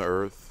 down to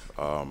earth,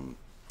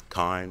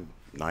 kind,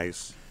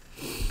 nice,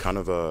 kind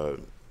of a.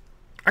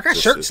 I got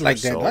just shirts is like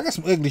that. herself, I got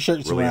some ugly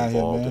shirts really around here,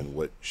 involved man. in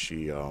what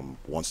she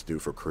wants to do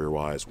for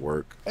career-wise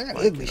work. I got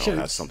Like, ugly has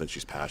shirts. something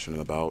she's passionate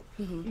about.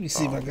 Mhm. Let me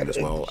see if I got as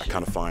an well. ugly I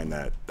kind of find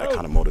that Oh.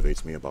 kind of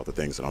motivates me about the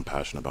things that I'm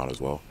passionate about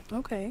as well.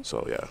 Okay.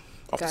 So yeah,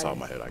 off the Got top it. of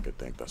my head, I could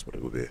think that's what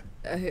it would be.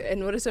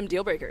 And what are some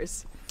deal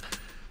breakers?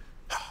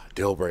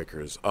 Deal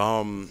breakers.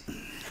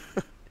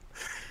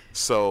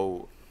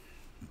 So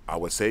I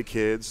would say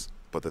kids,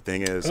 but the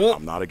thing is,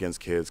 I'm not against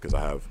kids because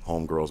I have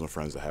homegirls and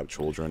friends that have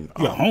children.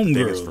 Yeah, The thing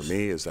is, homegirls. for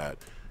me, is that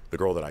the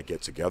girl that I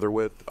get together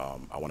with, I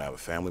want to have a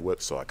family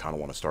with, so I kind of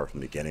want to start from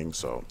the beginning.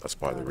 So that's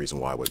probably the reason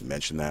why I would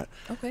mention that.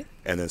 Okay.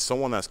 And then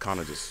someone that's kind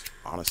of just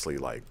honestly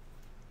like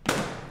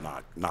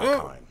not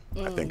kind.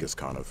 I think is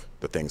kind of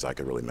the things I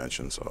could really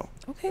mention. So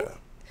Okay. yeah.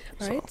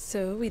 All right,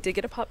 so we did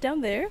get a pop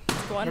down there.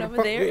 Let's go on Got a over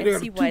pop- there they and got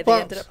see two why they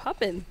pops. ended up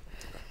popping.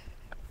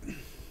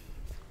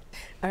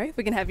 All right,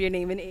 we can have your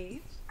name and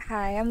age.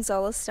 Hi, I'm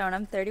Zola Stone.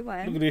 I'm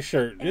 31. Look at this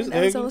shirt. This And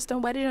ugly. Zola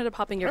Stone, why did you end up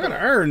popping your I gotta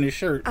balloon? earn this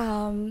shirt.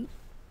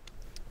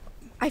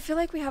 I feel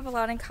like we have a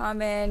lot in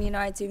common. You know,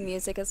 I do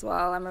music as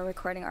well. I'm a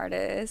recording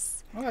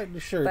artist. I like the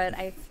shirt. But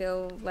I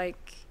feel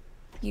like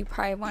you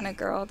probably want a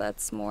girl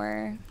that's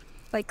more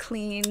like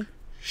clean.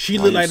 She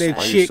looked like that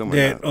chick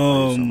that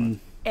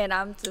And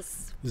I'm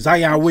just.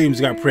 Zion Williams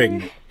got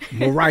pregnant.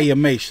 Mariah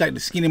May. She's like the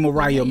skinny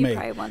Mariah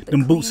May.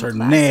 Them boots are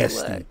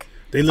nasty. Look.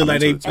 They look like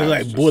they just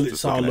like bullets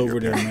just all looking at over your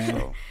there, pants,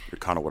 man. So you're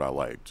kind of what I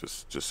like.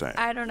 Just saying.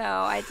 I don't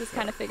know. I just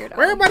kind of figured out.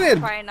 Where everybody at? I'm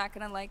probably not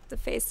gonna like the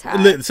face tat.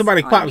 Look,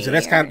 somebody on pops it. me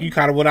That's kind of or- you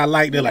kind of what I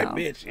like. They're you like, know.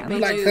 bitch. I You mean,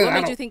 like What her. I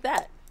made don't- you think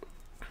that?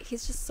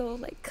 He's just so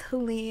like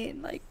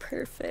clean, like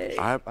perfect.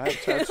 I have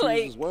tattoos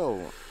Like, as well.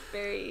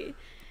 Very.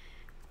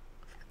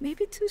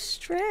 Maybe too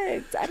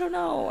strict. I don't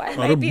know. I Oh,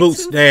 might the be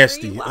boots too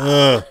nasty. free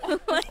Ugh.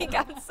 wild. Like,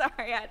 I'm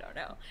sorry. I don't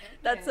know.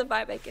 That's the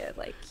vibe I get.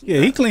 Like, Yeah,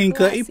 he clean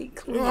cut. He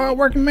clean. hard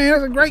working man.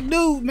 That's a great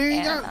dude,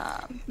 man.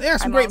 And, They have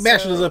some I'm great also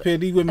bachelors up here.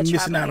 These women a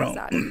missing out on.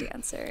 traveling exotic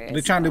dancer,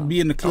 They're trying to be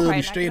in the club probably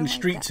and not stay in gonna the like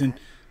streets and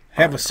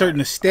have a certain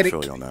aesthetic.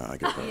 I feel you on that. I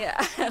get that.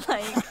 Yeah,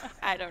 like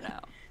I don't know.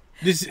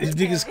 This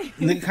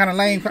niggas kind of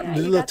lame. Yeah, The you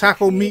little got the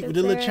taco meat with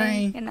the creative little there,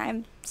 chain. and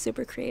I'm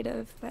super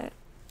creative, but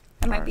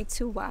I might be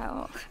too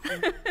wild.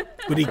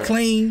 But he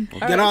clean. All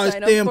Got right, all his so I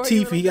know damn before you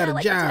teeth. were He got like, a "I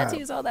like the job.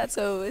 tattoos, all that.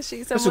 So is she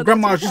That's someone what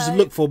grandmas that you used to type?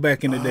 look for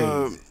back in the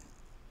days.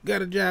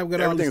 Got a job.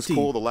 Got all his Everything's teeth.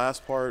 cool. The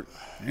last part.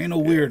 Ain't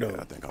no weirdo.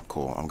 I think I'm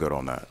cool. I'm good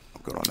on that.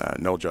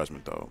 No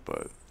judgment though.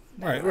 But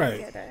Right.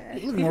 Look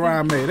at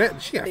Mariah May.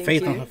 That she got Thank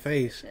faith you. on her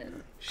face.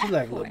 She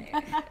like look.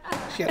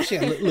 She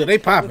look. They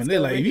popping. They're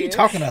like, you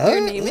talking to her?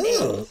 Your name and age.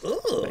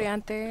 Ugh.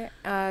 Briante,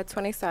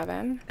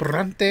 27.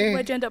 Briante.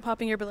 Why'd you end up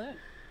popping your balloon?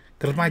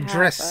 Cause my I have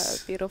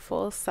dress. a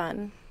beautiful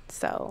son,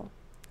 so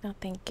no,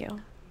 thank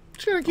you.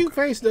 She got a cute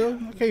face though.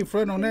 I can't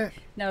front on that.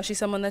 Now, is she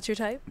someone that's your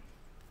type?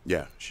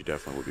 yeah, she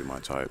definitely would be my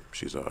type.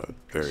 She's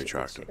very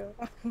attractive.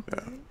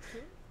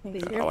 Yeah.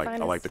 Your I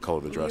fun like is- the color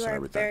of the dress you and are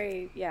everything.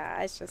 Very,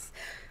 yeah, it's just.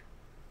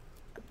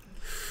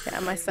 Yeah,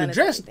 my son The is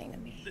dress, everything to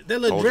me. that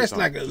little Told you dress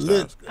something. like a Just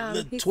look, ask.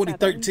 look He's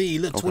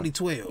 2013, look Okay.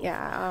 2012.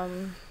 Yeah,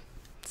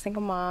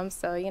 single mom,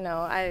 so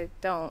I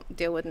don't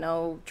deal with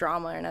no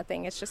drama or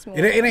nothing. It's just me.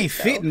 It ain't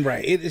so, fitting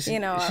right. It's she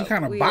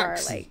kind of we are,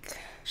 boxy. like,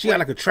 She got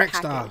like a one track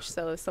star. package,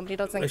 so if somebody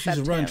doesn't Like she's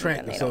accept a run him, track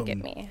then or they don't get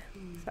something. me.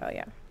 So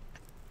yeah.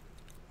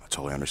 I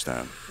totally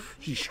understand.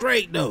 She's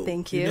straight though.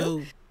 Thank you.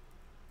 know?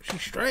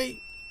 She's straight.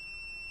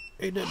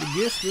 Ain't nothing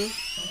against her.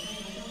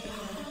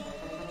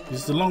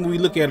 Just the longer we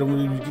look at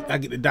them, I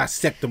get to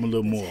dissect them a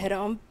little more. Head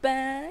on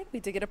back. We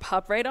did get a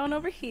pop right on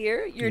over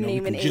here. Your You know, we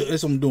name can and ju- age.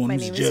 that's what I'm doing. My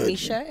This name is judging.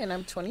 Misha, and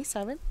I'm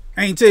 27.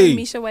 Ain't T.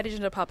 Misha, why did you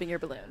end up popping your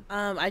balloon?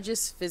 I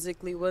just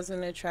physically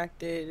wasn't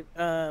attracted.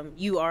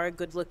 You are a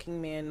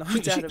good-looking man, no She-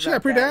 doubt she about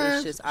got pretty that. It's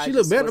eyes. just, I She just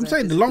look better. I'm wasn't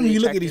saying the longer you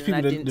look at these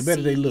physically people, attracted, the and I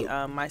better they didn't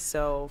look. see,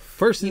 myself,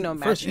 First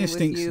matching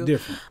instinct's with you.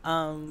 different.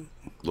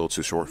 A little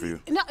too short for you.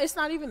 No, it's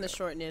not even the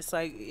shortness.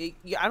 Like,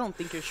 I don't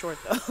think you're short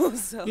though.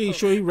 So You ain't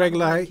sure you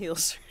regular I'm height?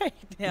 heels right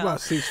now.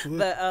 About 6 foot,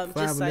 But 5'11",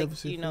 just like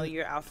 6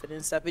 your foot. outfit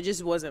and stuff, it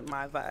just wasn't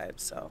my vibe.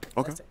 So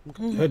Okay.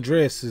 Her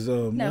dress is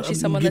Now, she's I'm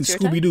someone getting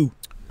that's your type? Scooby Doo.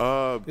 She,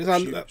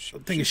 I think she's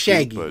it's cute,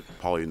 Shaggy. but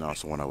probably not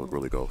someone I would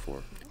really go for.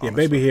 Yeah,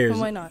 honestly. baby hairs.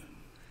 Why not?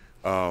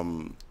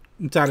 I'm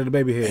tired of the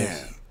baby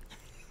hairs.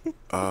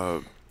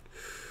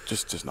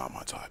 Just not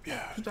my type.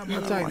 Yeah. It's not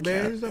my type,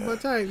 man. It's not my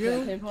type,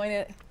 yo. Pinpoint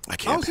it. I I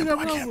can't don't see that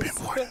pinpoint. I wrong can't with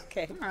pinpoint.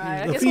 Okay. All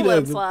right. I The guess feet we'll let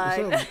it ugly or slide.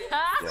 something.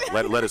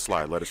 Yeah, let it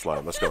slide. Let it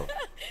slide. Let's go.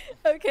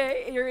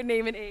 Okay. Your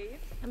name and age.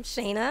 I'm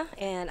Shayna,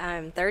 and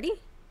I'm 30.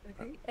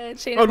 Okay. And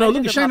Shayna, Oh, no, why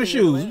look did at you Shayna's end up popping your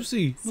shoes. balloon? You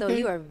see. So Okay.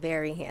 you are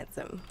very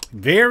handsome.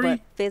 Very? But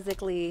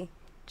physically,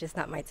 just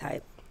not my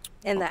type.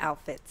 And the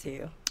outfit,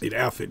 too. Yeah, the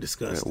outfit Yeah,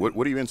 disgusting.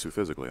 what are you into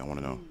physically? I want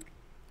to know.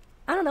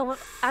 I don't know.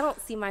 I don't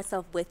see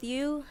myself with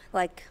you.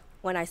 Like,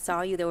 when I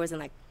saw you, there wasn't,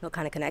 like, no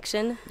kind of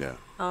connection. Yeah.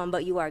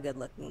 But you are good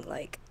looking.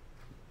 Like,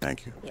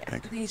 Thank you. Yeah.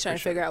 Thank you. He's trying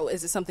to figure out,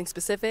 is it something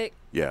specific?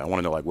 Yeah, I want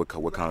to know like what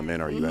kind of men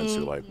are you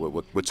into? Like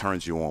what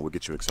turns you on? What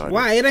gets you excited?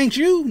 Why? It ain't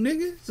you,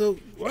 nigga. So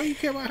why you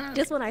care about her?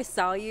 just when I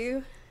saw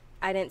you,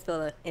 I didn't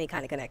feel any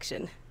kind of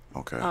connection.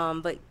 Okay.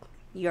 But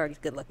you are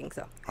good looking,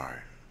 so. All right.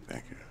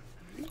 Thank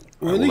you.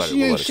 Well, at We'll least let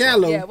she it ain't slide.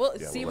 shallow. Yeah, well,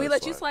 Yeah, see, we'll we let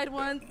let it you slide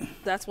one.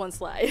 That's one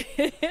slide.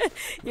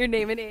 Your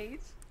name and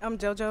age. I'm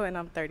JoJo, and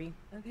I'm 30.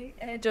 Okay.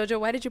 And JoJo,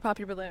 why did you pop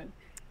your balloon?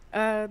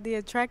 The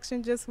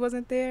attraction just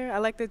wasn't there. I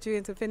like that you're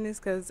into fitness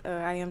because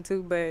I am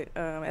too. But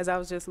as I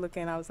was just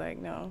looking, I was like,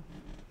 no,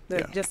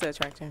 just the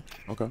attraction.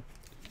 Okay.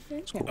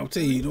 I'll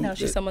tell you. Now,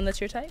 she's someone that's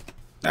your type?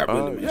 Not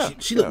really, man. Yeah.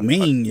 She look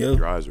mean, yo.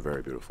 Your eyes are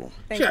very beautiful.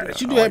 She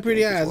do I have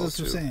pretty the ink as eyes. well, That's what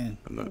I'm too, saying.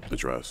 And the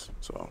dress.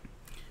 So,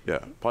 yeah,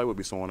 probably would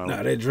be someone I would.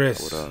 Nah, that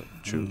dress. I would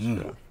choose.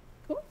 Yeah.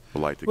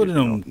 Would like to What get are to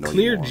them know you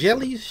clear more, so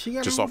jellies she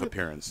got just on off with?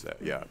 appearance,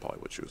 yeah, I probably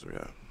would choose her.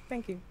 Yeah.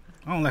 Thank you.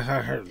 I don't like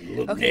how her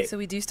look. Okay, neck. so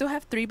we do still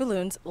have 3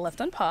 balloons left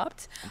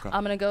unpopped. Okay.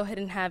 I'm gonna go ahead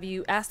and have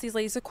you ask these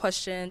ladies a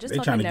question. Just They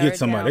help trying me to narrow get it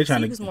somebody. down, They trying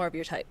see to- who's more of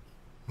your type.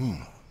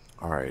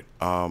 All right.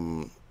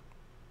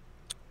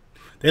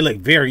 They look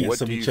variants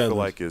What of do you each feel other.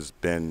 like has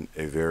been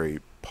a very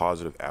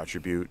positive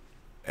attribute,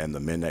 and the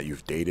men that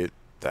you've dated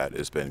that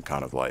has been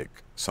kind of like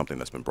something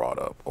that's been brought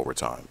up over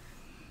time?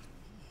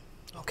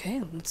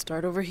 Okay, let's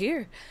start over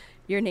here.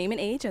 Your name and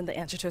age and the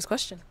answer to his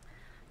question.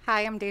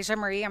 Hi, I'm Deja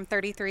Marie. I'm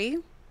 33.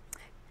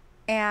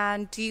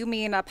 And do you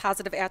mean a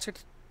positive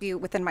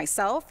attribute within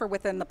myself or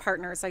within the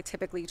partners I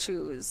typically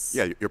choose?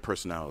 Yeah, your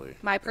personality.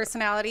 My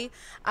personality.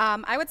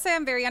 I would say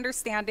I'm very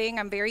understanding.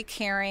 I'm very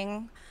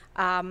caring.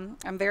 I'm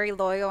very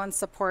loyal and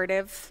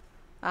supportive.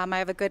 I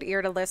have a good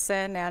ear to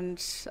listen, and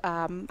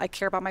I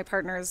care about my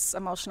partner's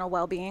emotional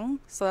well-being.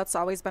 So that's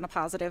always been a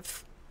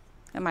positive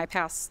in my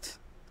past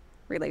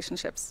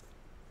relationships.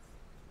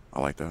 I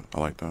like that. I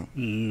like that.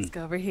 Let's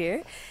go over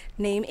here.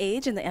 Name,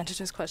 age, and the answer to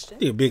this question.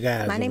 Yeah, big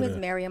eyes. My name over is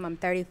there. Miriam. I'm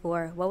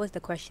 34. What was the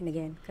question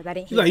again? Because I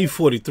didn't You hear like you it.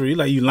 43. You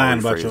like you lying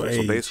about your Rephrase it.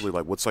 age. So basically,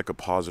 like, what's like a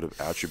positive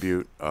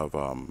attribute of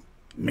that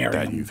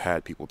Miriam. you've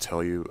had people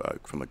tell you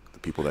from the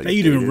people that That you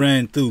you done dated,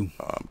 ran through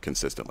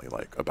consistently,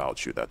 like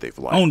about you that they've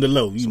liked on the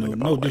low. You something know,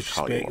 no about, like,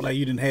 how you disrespect. are. Like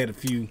you didn't had a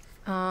few.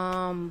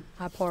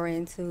 I pour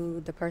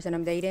into the person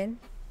I'm dating.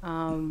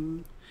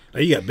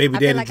 Like you got baby I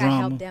feel daddy like I drama.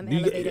 help them You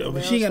elevate as if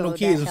well, she ain't got no so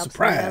kids, that a helps me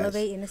surprise.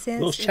 elevate in a sense,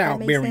 Those if that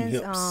makes childbearing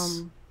sense.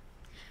 hips.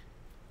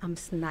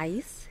 I'm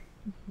nice.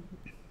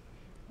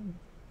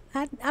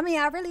 I mean,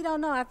 I really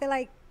don't know. I feel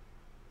like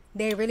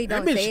they really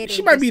don't mean, say it. she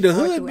it's might be just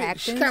the more hood, through but she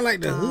actions. kinda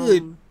like the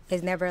hood.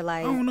 It's never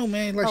like, I don't know,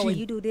 man. Like oh, well, she-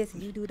 you do this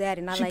and you do that,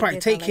 and I She like probably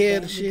this, take I like care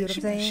of that. the You get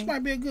shit. what I'm She saying?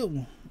 might be a good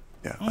one.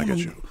 Yeah, I get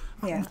you.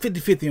 Yeah.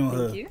 50-50 on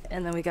her. Thank you.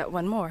 And then we got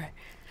one more.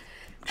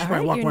 She All might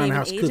right, walk your around the name,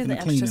 house age, cooking and the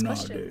and cleaning answer to all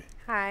this question. day.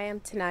 Hi, I'm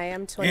Tanaya.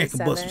 I'm And 27.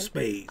 can bust some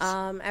spades.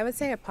 I would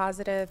say a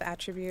positive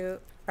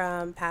attribute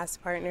from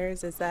past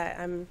partners is that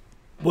I'm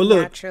Well,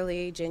 look.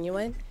 naturally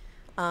genuine.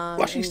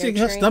 Why she and sticking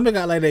her nurturing. stomach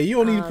out like that? You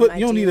don't need to put. I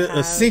You don't do need to have,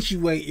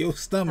 accentuate your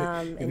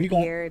stomach. If and you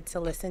gon' beard to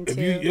listen if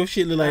to. you your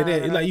shit look like that, I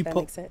it's don't like know you if that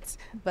poke. makes sense.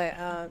 But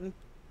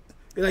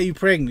It's like you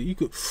pregnant. You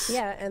could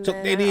yeah, and tuck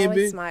then that I in,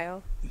 always bitch.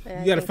 smile. And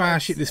I You gotta think find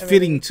that's shit that's a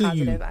fitting really to you.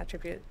 positive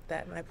attribute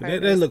that my That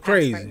partners, look past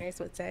crazy. partners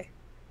would say.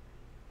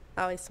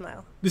 I always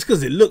smile. Just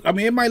because it look, I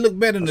mean, it might look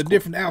better in a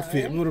different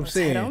outfit. You know what I'm let's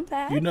head saying? on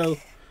back. You know,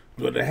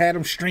 but to have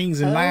them strings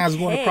and lines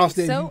going across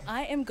there. So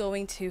I am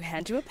going to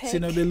hand you a pick.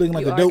 Sitting up there looking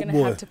like you a dope are gonna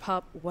boy. have to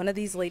pop one of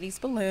these ladies'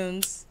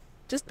 balloons,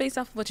 just based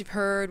off of what you've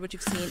heard, what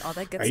you've seen, all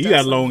that good Hey, stuff. you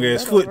got a So long hand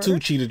ass that foot over. too,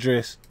 cheetah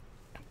dress.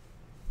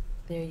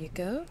 There you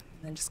go. And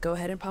then just go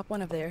ahead and pop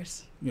one of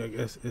theirs. Yeah,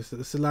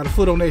 it's a lot of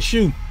foot on that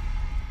shoe.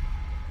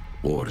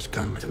 War is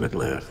coming to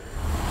Midland.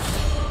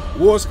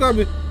 War's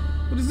coming.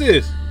 What is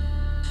this?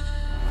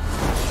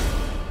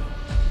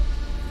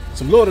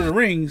 Some Lord of the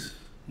Rings.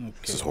 Okay.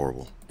 This is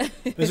horrible. That's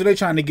what they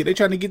trying to get. They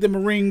trying to get them a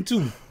ring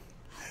too.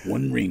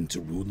 One ring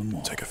to rule them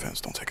all. Take offense.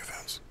 Don't take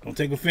offense. Don't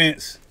take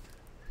offense.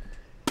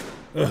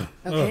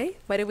 Okay.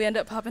 Why did we end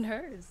up popping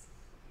hers?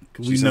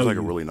 She We seems know like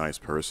a you. really nice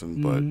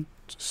person,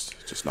 but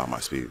just not my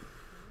speed.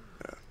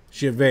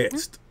 She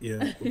advanced.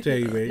 Yeah, I'll tell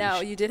you, man. Now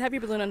you did have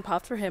your balloon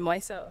unpopped for him. Why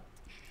so?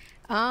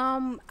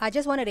 I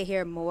just wanted to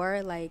hear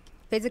more. Like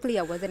physically,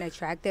 I wasn't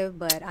attractive,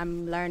 but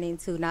I'm learning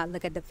to not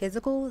look at the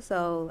physical.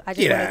 So I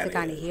just Get wanted outta to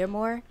kind of hear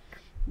more.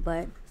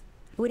 But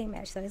we didn't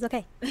match, so it's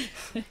okay.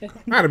 I'd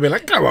have been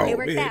like, come on, It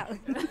worked man. out.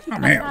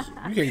 I'm handsome.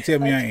 You can't tell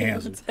me I ain't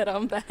handsome. Let's head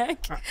on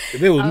back.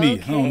 If it was me, I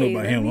don't know Okay,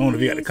 about let him. I don't know if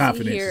he got the me see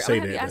confidence here. to say I'll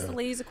have you that. ask the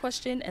ladies a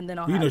question, and then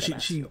I'll You have know, them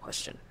ask you a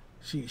question.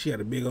 she had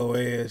a big old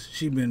ass.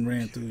 She been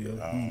ran through, yo.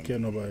 I don't care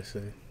what nobody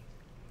say.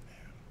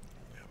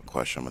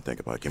 Question I'm gonna think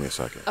about. Give me a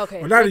second. Okay.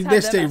 Well, not let's they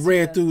have say them ask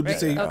ran you through. the- They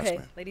say Okay,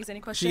 ladies, any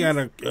questions? she got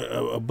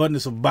a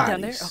abundance of bodies.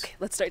 Down there? Okay,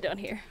 let's start down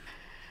here.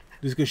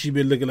 Just because she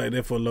been looking like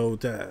that for a long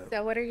time.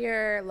 So, what are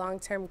your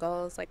long-term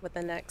goals, like with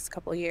the next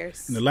couple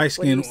years? And the light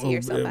Where do you skin see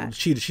yourself at?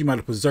 she might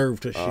have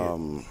preserved her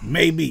shit.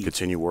 Maybe.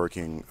 Continue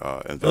working,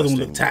 one investing,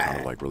 look kind tired.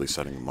 of like really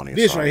setting money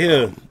This aside. right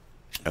here.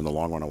 In the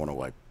long run, I want to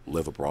like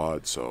live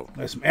abroad, so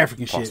That's some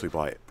African shit. possibly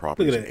buy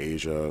properties in that.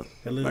 Asia,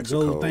 That little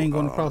Mexico, gold thing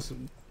going across it.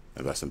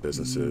 invest in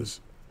businesses.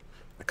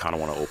 I kind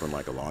of want to open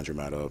like a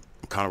laundromat up.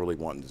 I'm kind of really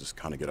wanting to just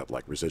kind of get up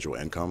like residual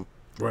income.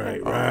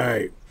 Right,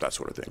 right. That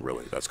sort of thing,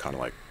 really. That's kind of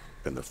like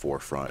in the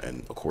forefront,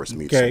 and of course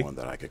meet Okay. someone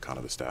that I could kind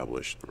of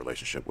establish a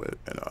relationship with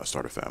and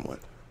start a family.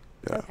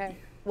 Yeah. Okay.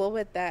 What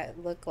would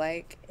that look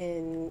like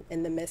in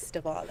the midst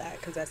of all that?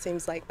 Because that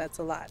seems like that's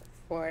a lot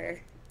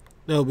for.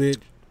 No, bitch.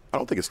 I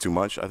don't think it's too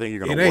much. I think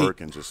you're It gonna ain't. work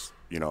and just,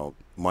 you know,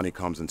 money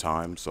comes in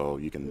time, so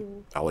you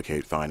can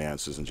allocate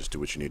finances and just do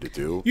what you need to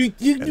do. You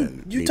and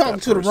then you meet talking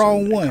that to the person wrong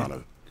and one. Kind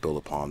of build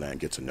upon that and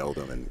get to know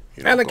them and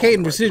you know, go in Allocating the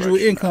right residual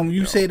direction. income. You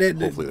know, say that.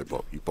 Hopefully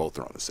you both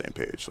are on the same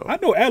page. So I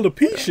know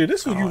alopecia.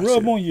 This what you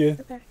rub on your.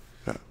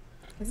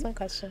 That's my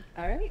question.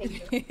 All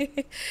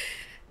right.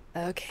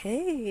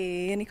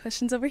 Okay. Any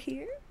questions over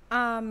here?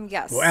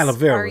 Yes. Well, aloe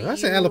vera. Are I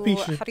said you-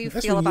 alopecia. How do you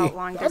That's feel what you about get.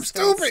 long I'm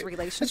distance stupid.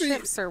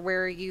 relationships, or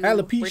where do you where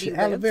do Alopecia, you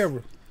aloe live?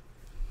 vera.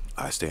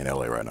 I stay in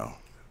LA right now,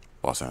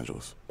 Los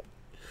Angeles.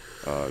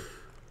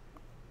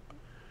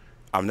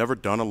 I've never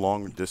done a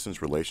long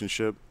distance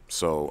relationship,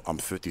 so I'm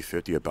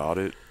 50-50 about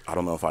it. I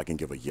don't know if I can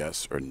give a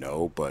yes or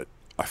no, but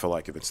I feel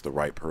like if it's the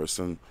right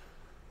person,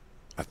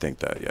 I think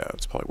that, yeah,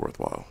 it's probably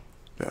worthwhile.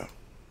 Yeah.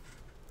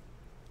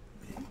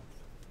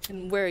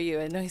 And where are you?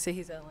 I know he said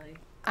he's LA.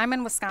 I'm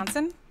in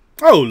Wisconsin.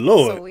 Oh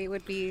Lord. So we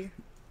would be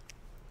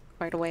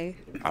quite away.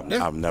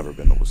 I've never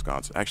been to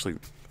Wisconsin. Actually,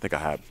 I think I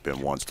have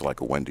been once to like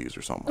a Wendy's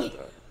or something like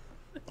that.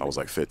 I was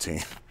like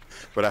 15.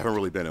 but I haven't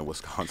really been in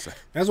Wisconsin.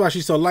 That's why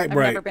she's so light I've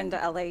bright. never been to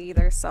LA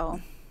either, so.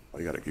 Oh,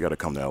 you gotta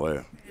come to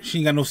LA. She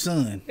ain't got no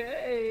sun.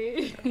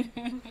 Okay.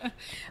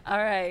 All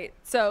right.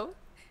 So,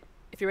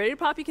 if you're ready to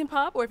pop, you can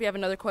pop. Or if you have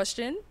another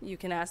question, you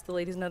can ask the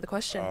ladies another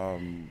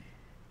question.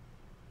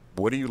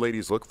 What do you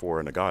ladies look for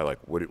in a guy? Like,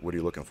 what are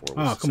you looking for?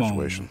 What's the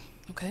situation?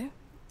 Okay.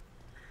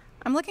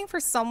 I'm looking for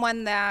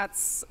someone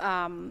that's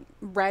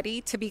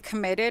ready to be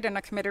committed in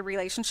a committed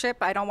relationship.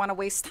 I don't want to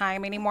waste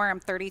time anymore. I'm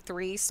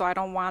 33, so I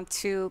don't want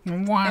to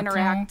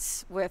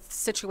interact with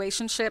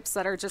situationships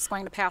that are just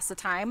going to pass the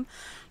time.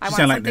 I want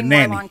something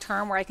more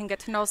long-term where I can get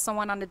to know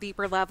someone on a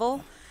deeper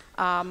level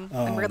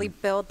and really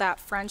build that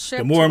friendship.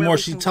 The more and more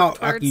she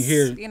talk, I can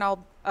hear, you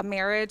know, a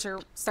marriage or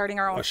starting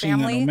our own she ain't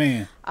got no family.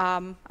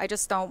 man. I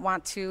just don't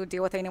want to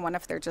deal with anyone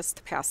if they're just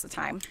to pass the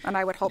time. And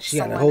I would hope She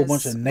got a someone whole is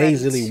bunch of ready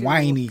nasally, to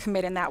whiny-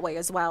 commit in that way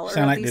as well, or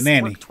Sound at like the least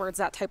nanny. work towards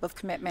that type of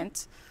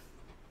commitment.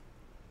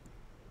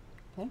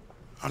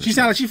 She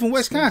sound like she from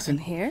Wisconsin.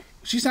 Here.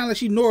 She sound like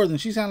she northern.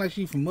 She sound like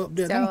she from up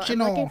there. So Don't you I'm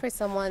know? looking for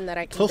someone that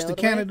I can Close to build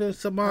Canada, with,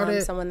 something like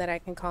that. someone that I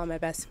can call my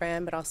best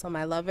friend, but also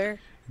my lover.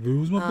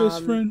 Who's my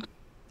best friend?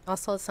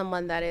 Also,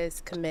 someone that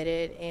is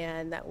committed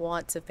and that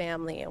wants a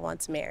family and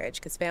wants marriage,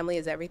 because family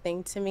is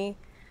everything to me.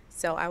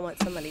 So I want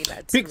somebody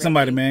that's Pick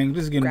somebody, man.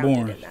 This is getting grounded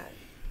boring. in that,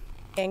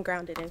 and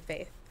grounded in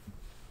faith.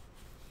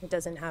 It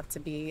doesn't have to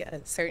be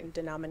a certain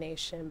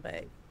denomination,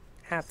 but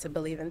have to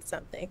believe in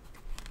something.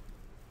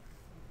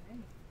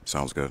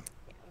 Sounds good.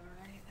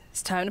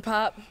 It's time to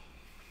pop.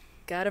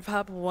 Gotta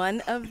pop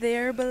one of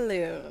their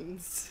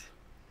balloons.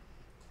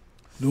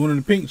 The one in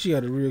the pink, she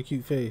got a real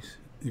cute face.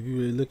 If you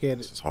really look at it,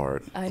 it's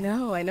hard. I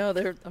know.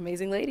 They're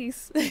amazing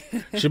ladies.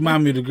 She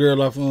remind me of the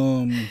girl off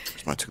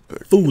It's my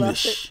toothpick.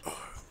 Foolish.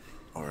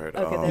 All right.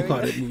 Okay, there You we call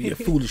go. that movie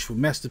Foolish with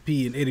Master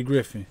P and Eddie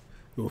Griffin.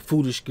 Your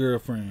foolish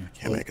girlfriend.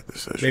 Can't make a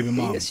decision. Baby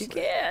mama. Yes, you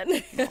can.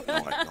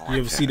 You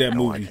ever see that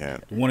movie?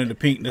 can't. The one in the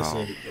pink that's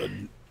No. a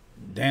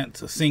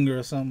dance, a singer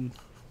or something?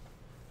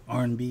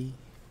 R&B?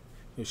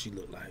 What she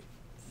look like?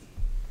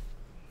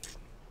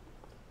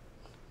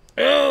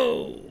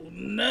 Oh,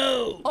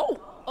 no.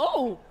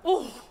 Oh.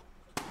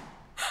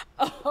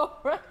 All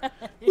right.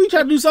 We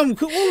trying to do something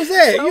cool. What was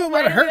that? So You about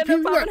to funny, hurt ended up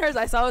people? popping hers.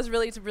 I saw it was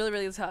really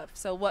tough.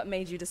 So what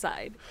made you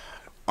decide?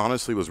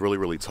 Honestly, it was really,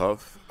 really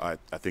tough. I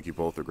think you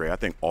both are great. I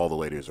think all the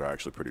ladies are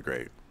actually pretty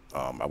great.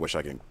 I wish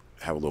I could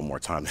have a little more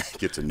time to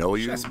get to know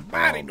you. That's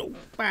body, no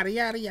body,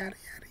 yada, yada,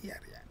 yada, yada.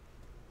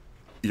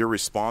 Your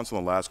response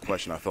on the last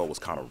question I felt was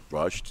kind of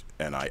rushed,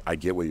 and I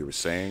get what you were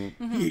saying.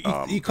 You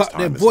Because caught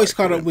time that is, voice like,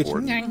 caught really up with you.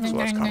 important, so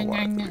that's kind of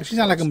why I think She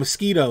sound like a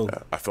mosquito.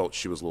 I felt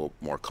she was a little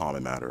more calm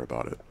and matter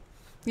about it.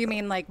 You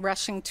mean like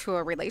rushing to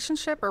a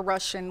relationship, or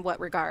rush in what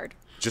regard?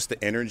 Just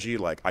the energy,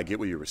 like I get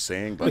what you were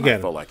saying, but Look I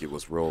at felt like it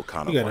was real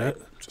kind of Look at like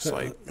her. just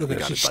like Look we at her.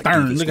 gotta, She's like, do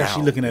stern. this Look how she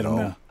now, looking at you him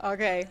know? now.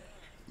 Okay.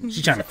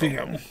 She trying to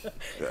figure out.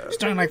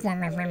 Stern like.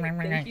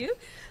 Thank you.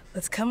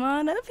 Let's come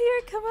on up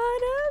here. Come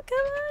on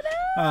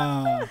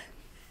up.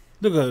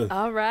 Look at her.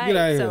 All right. Get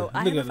out of So here.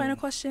 I Look have a at final her.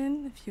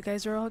 question. If you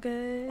guys are all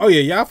good. Oh yeah,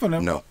 y'all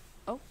finna. No.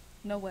 Oh,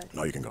 no way.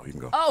 No, you can go. You can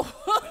go. Oh,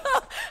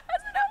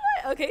 that's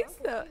no way. Okay,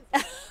 so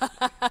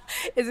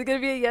is it gonna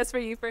be a yes for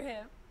you for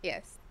him?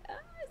 Yes.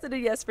 Is it a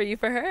yes for you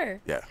for her?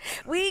 Yeah.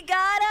 We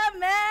got a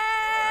man.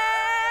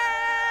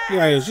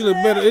 Yeah, she look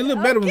better. It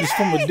look better when it's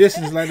from a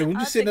distance like that. When you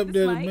I'll sitting take up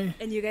this there, mic, man.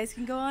 and you guys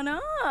can go on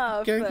off.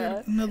 Okay,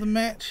 got another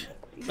match.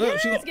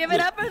 Yes, give it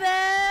up for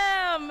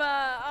them.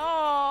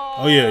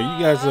 Oh yeah,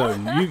 you guys,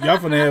 y'all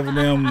finna have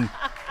them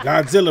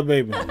Godzilla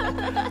baby.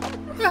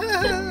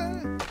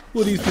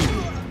 Who are these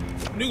people?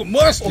 Nigga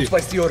musty.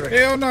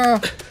 Hell no.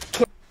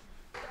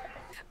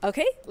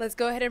 Okay, let's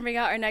go ahead and bring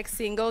out our next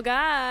single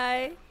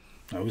guy.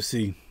 I will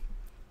see.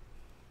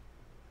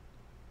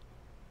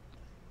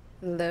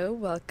 Hello,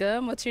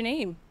 welcome. What's your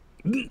name?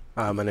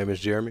 My name is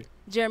Jeremy.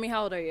 Jeremy,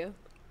 how old are you?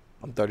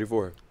 I'm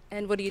 34.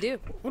 And what do you do?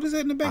 What is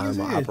that in the back of his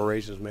I'm an head?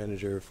 operations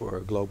manager for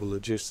a global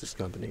logistics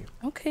company.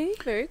 Okay,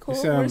 very cool.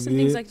 What are sounds some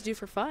things you good. like to do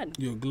for fun?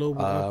 You're a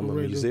global I'm a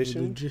operator.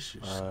 musician.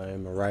 Logistics.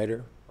 I'm a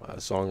writer, a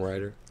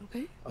songwriter,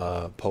 Okay.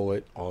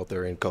 poet,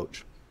 author, and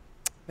coach.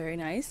 Very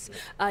nice.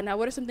 Now,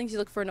 what are some things you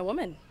look for in a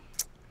woman?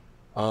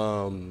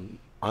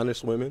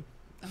 Honest women.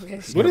 Okay.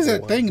 What is that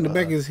Simple thing in the ones,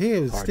 back of his head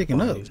hard to sticking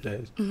find up? these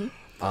days. Mhm.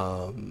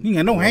 You ain't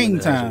got no a woman hang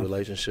that has time. a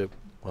relationship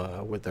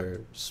with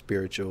her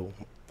spiritual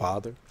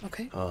father.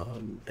 Okay.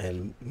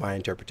 And my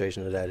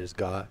interpretation of that is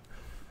God.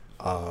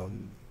 A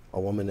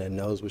woman that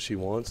knows what she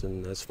wants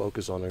and that's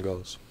focused on her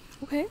goals.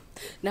 Okay.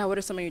 Now, what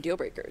are some of your deal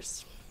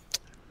breakers?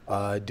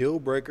 Deal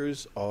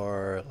breakers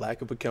are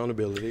lack of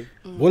accountability.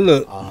 Well,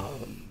 look.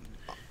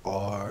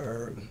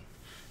 Are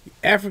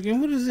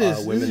African, what is this?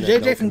 women This that is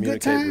JJ don't from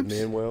Good communicate with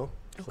Times? men well.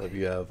 So if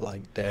you have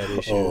like dad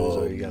issues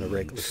or you got a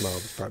reckless mouth,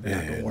 it's probably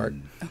not gonna work.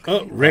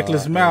 Oh,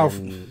 reckless mouth.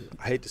 and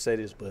I hate to say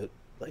this, but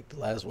like the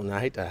last one,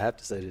 I hate to have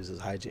to say this, is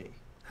hygiene.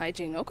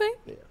 Hygiene. Okay.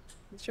 Yeah.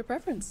 What's your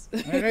preference?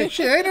 Hey,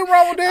 shit, ain't nothing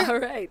wrong with that. All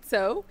right.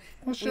 So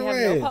What's we your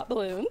have ad? no pop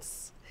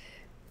balloons.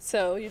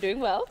 So you're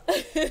doing well.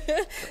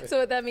 So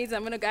what that means,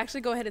 I'm going to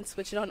actually go ahead and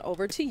switch it on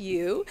over to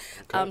you.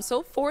 Okay.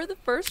 So for the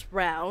first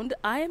round,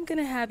 I am going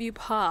to have you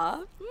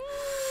pop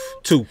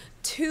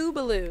two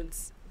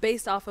balloons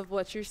based off of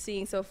what you're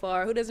seeing so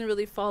far. Who doesn't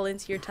really fall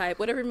into your type,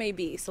 whatever it may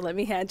be. So let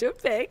me hand you a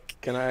pick.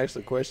 Can I ask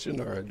a question,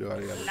 or do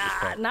I gotta just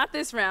pop? Not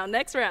this round.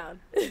 Next round.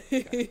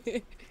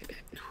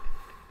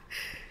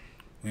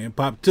 And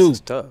pop two. It's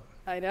tough.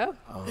 I know.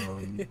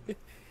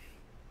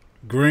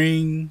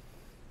 Green.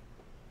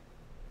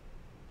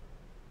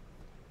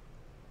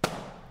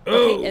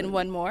 Okay, and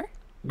one more.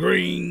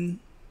 Green.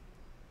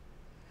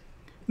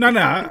 No,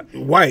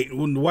 white.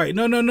 White.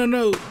 No.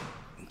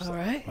 All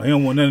right. I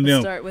don't want none of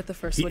them. Start with the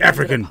first He one.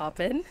 African. Pop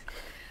in.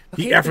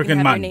 He Okay, African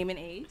you can have man. your name and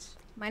age.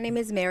 My name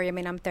is Miriam,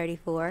 and I'm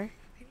 34.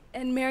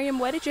 And Miriam,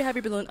 why did you have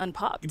your balloon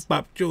unpopped? You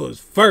popped yours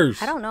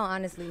first. I don't know,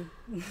 honestly.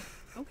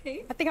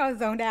 Okay. I think I was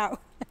zoned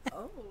out.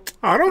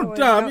 I don't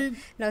no,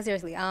 no,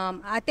 seriously.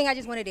 I think I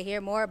just wanted to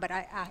hear more, but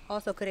I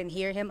also couldn't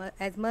hear him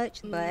as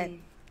much. But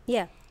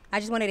yeah, I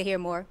just wanted to hear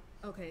more.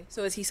 Okay.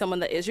 So is he someone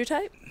that is your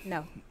type?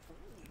 No.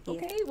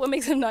 Okay. What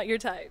makes him not your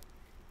type?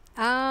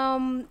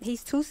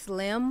 He's too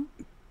slim,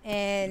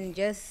 and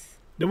just.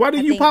 Then why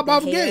didn't I you think pop the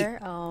off hair,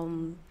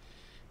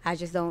 I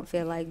just don't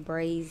feel like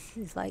braids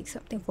is like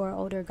something for an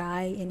older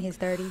guy in his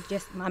 30s.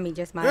 Just my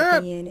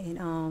opinion.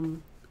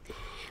 And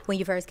when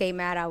you first came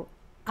out,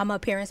 I'm an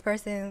appearance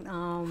person.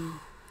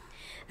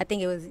 I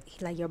think it was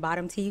like your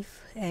bottom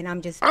teeth, and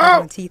I'm just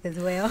bottom teeth as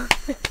well.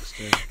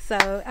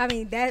 So I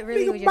mean, that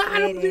really was just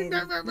it.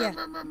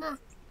 And,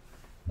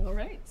 All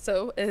right.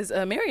 So is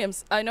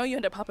Miriam's. I know you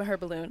ended up popping her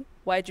balloon.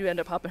 Why'd you end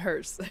up popping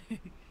hers?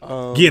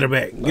 Get her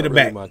back. Not Get her really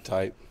back. my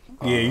type.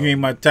 Yeah, you ain't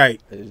my type.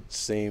 It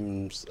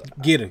seems.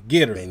 Get her.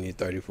 Being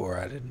 34,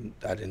 I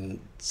didn't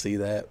see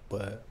that,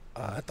 but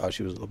I thought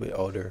she was a little bit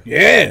older.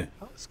 Yeah.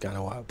 That's kind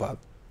of why I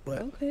popped.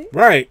 But Okay.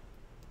 Right.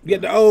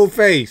 Get the old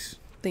face.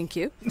 Thank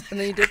you. And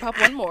then you did pop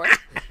one more.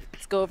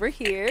 Let's go over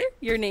here.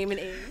 Your name and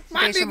age.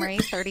 Deja Marie,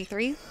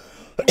 33.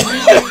 Why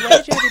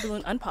did you have your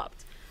balloon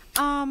unpopped?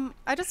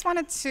 I just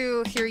wanted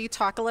to hear you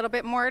talk a little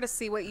bit more to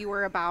see what you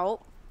were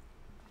about.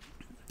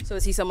 So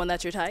is he someone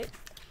that's your type?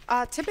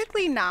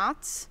 Typically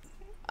not.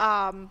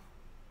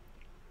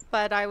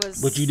 But I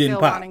was But you didn't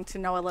still pop. wanting to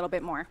know a little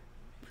bit more.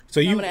 So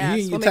I'm you gonna ask,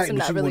 your what type, makes him but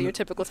not you really wanna- your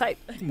typical type?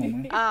 Come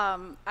on,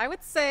 man. I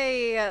would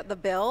say the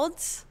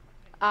build.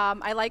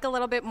 I like a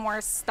little bit more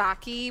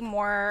stocky,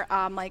 more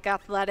like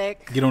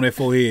athletic. Get on that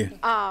forehead.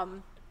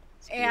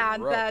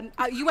 And then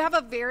you have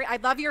I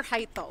love your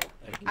height though.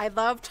 I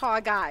love tall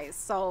guys,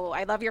 so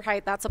I love your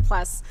height. That's a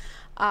plus.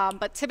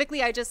 But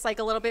typically I just like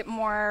a little bit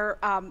more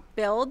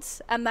build,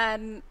 and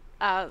then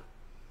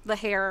the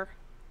hair.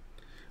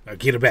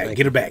 Get her back.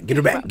 Get her back. Get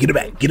her back. Get her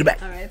back. Get her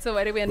back. All right. So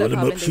why did we end Roll up him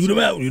popping up. Shoot him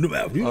Deja? out. Shoot him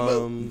out. Shoot him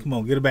out. Come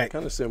on, get her back.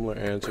 Kind of similar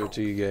answer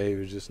to you gave.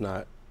 It's just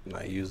not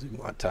usually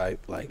my type.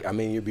 Like, I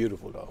mean, you're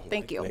beautiful though.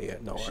 Thank you. Yeah,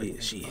 no,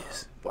 She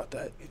is. About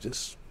that, it's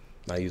just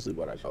not usually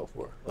what I go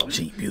for.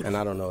 She beautiful. And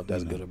I don't know if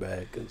that's good or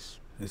bad because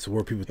it's a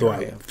word people throw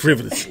out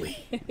frivolously.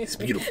 It's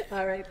beautiful.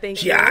 All right. Thank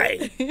She you.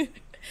 aight.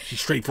 She's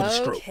straight for the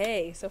stroke.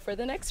 Okay. So for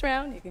the next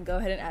round, you can go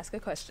ahead and ask a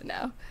question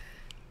now.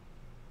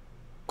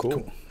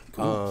 cool.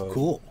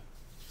 Cool.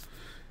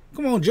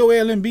 Come on,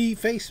 Joel Embiid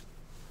face.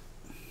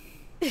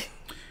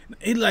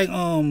 It like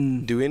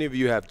Do any of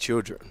you have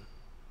children?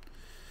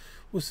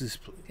 What's this?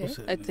 Okay. What's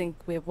I think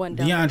we have one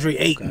down DeAndre there.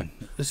 Ayton.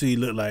 Let's see. He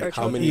look like.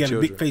 How many He had a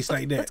children? big face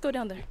like that. Let's go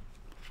down there.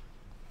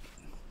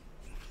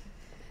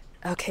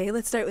 Okay,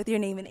 let's start with your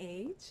name and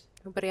age.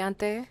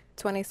 Briante,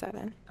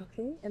 27.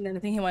 Okay. And then I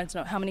think he wanted to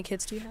know, how many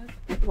kids do you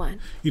have? One.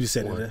 You just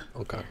said it One. there.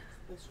 Okay.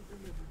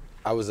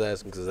 I was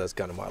asking because that's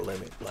kind of my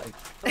limit. Like,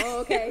 Oh,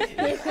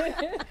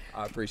 okay.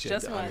 I appreciate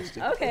Just the one. honesty.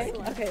 Okay.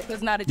 Okay. So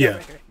it's not a deal Yeah.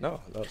 breaker. No,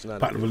 it's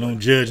not. Pop the balloon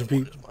judging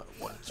people.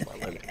 It's my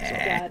limit. So Got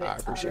it. I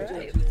appreciate All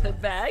it. right.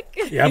 Sit back.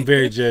 Yeah, I'm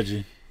very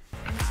judgy.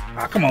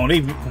 Ah, come on, they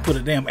can put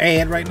a damn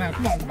ad right now.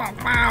 Come on, come on,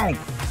 come on.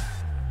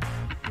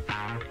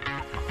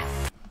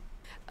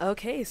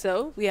 Okay,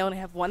 so we only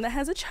have one that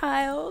has a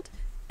child.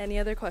 Any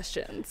other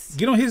questions?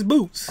 Get on his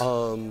boots.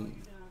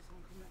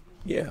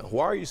 Yeah.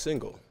 Why are you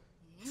single?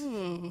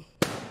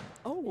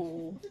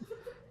 Oh.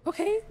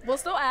 Okay, we'll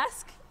still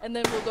ask, and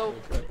then we'll go.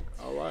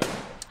 All right.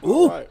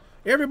 Ooh, right.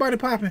 everybody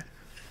popping.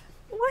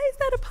 Why is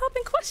that a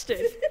popping question?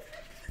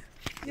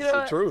 You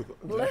know It's the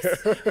what?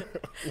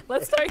 truth.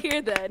 Let's start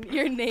here then.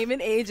 Your name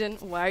and age, and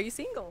why are you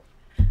single?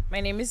 My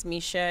name is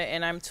Misha,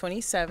 and I'm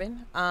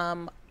 27.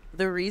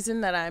 The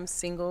reason that I'm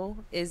single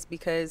is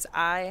because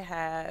I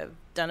have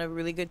done a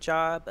really good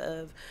job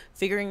of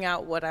figuring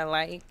out what I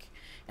like.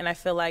 And I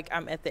feel like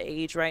I'm at the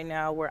age right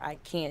now where I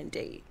can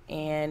date,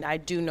 and I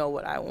do know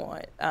what I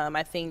want.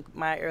 I think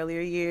my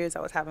earlier years,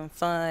 I was having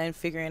fun,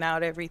 figuring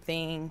out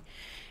everything.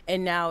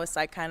 And now it's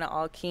like kind of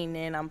all keen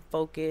in. I'm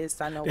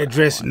focused. I know That what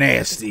dress I want.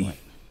 nasty.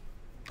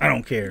 I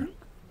don't care.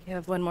 You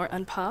have one more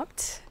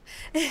unpopped.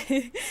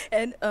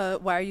 And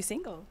why are you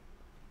single?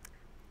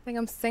 I think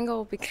I'm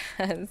single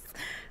because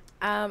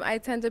I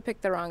tend to pick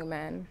the wrong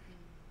men.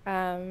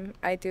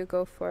 I do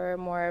go for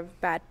more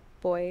of bad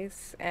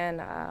boys,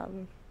 and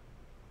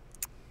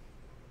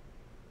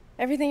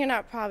everything you're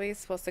not probably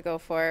supposed to go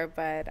for,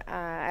 but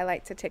I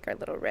like to take a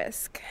little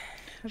risk.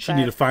 She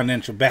need a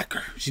financial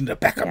backer. She need a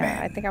backer Yeah,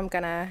 man. I think I'm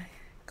gonna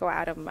go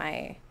out of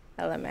my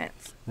element.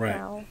 Right.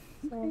 Now,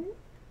 so.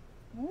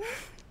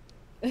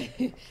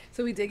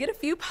 So we did get a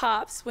few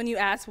pops when you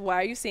asked why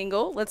are you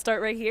single. Let's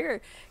start right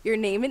here. Your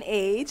name and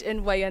age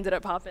and why you ended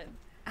up popping.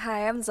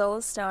 Hi, I'm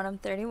Zola Stone. I'm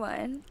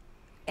 31.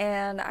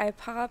 And I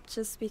popped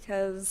just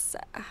because,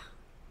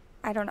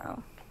 I don't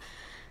know.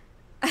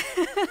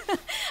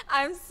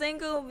 I'm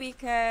single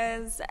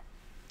because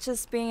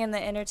just being in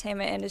the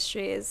entertainment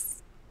industry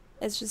is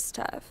just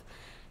tough.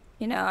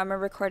 You know, I'm a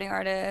recording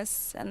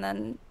artist, and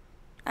then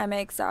I'm an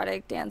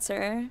exotic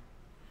dancer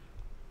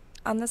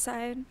on the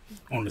side.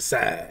 On the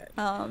side.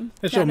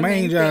 That's not your a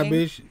main job, thing.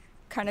 bitch.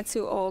 Kind of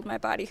too old. My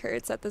body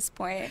hurts at this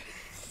point.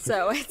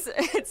 So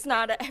it's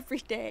not a every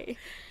day.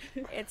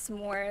 It's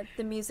more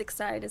the music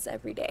side is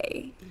every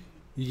day.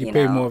 You can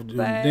pay know, more for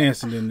but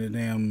dancing than the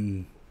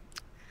damn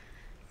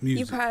music.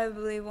 You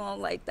probably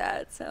won't like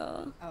that.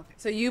 So. Okay.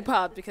 So you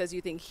popped because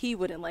you think he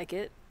wouldn't like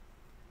it.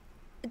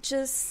 It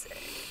just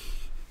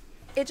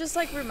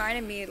like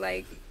reminded me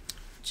like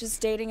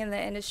just dating in the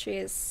industry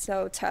is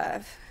so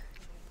tough.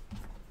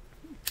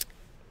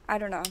 I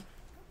don't know.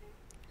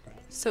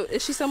 So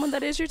is she someone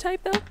that is your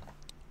type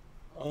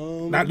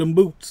though? Not them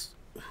boots.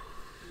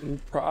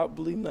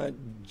 Probably not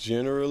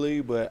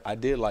generally, but I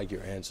did like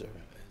your answer.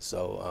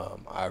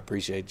 So I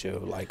appreciate your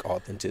like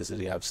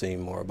authenticity. I've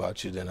seen more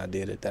about you than I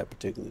did at that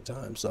particular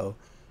time. So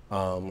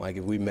like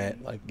if we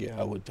met, like yeah,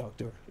 I would talk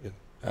to her. Yeah,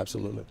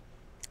 absolutely.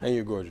 And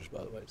you're gorgeous,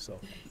 by the way. So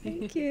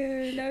Thank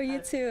you. No, you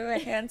too.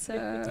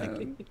 Handsome.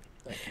 Thank you.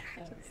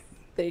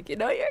 Thank you.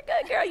 No, you're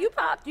good, girl. You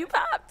popped. You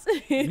popped.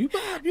 You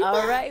popped. You All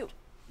popped. right.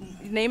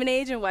 Name and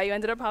age and why you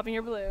ended up popping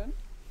your balloon.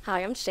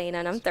 Hi, I'm Shayna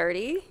and I'm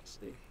 30.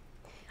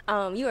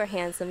 You are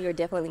handsome. You're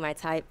definitely my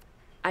type.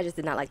 I just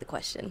did not like the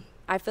question.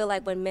 I feel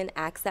like when men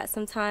ask that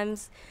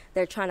sometimes,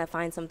 they're trying to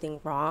find something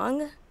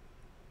wrong.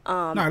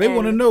 Nah, they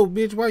want to know,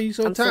 bitch, why you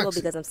so I'm toxic? single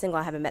because I'm single.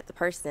 I haven't met the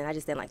person. I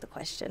just didn't like the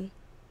question.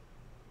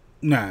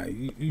 Nah,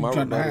 you my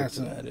trying to rebuttal hide to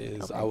something. that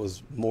is I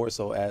was more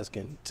so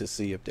asking to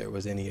see if there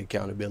was any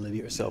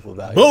accountability or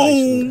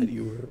self-evaluation that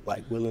you were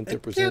like willing to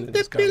present in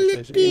this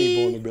conversation.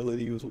 Any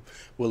vulnerability you was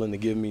willing to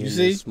give me in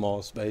this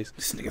small space.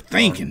 This nigga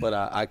thinking. But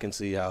I can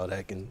see how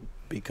that can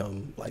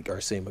become like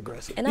or seem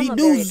aggressive. And These I'm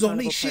a very dudes on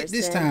accountable these shit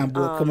this person. time,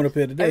 boy, coming up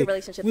here today. Every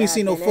relationship We ain't that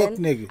seen I've no been fuck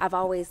in, nigga. I've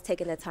always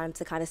taken the time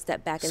to kind of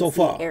step back and So see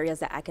far. areas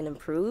that I can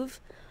improve.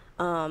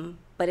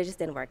 But it just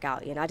didn't work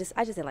out. You know, I just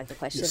didn't like the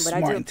question. You're but I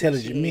smart, do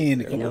intelligent appreciate, men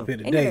that come you know, up here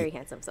and you're today. very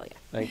handsome, so yeah.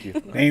 Thank you.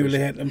 They ain't really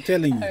had, I'm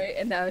telling you. All right.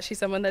 And now is she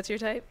someone that's your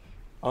type?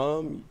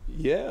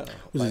 Yeah.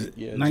 Was it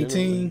yeah,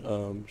 19?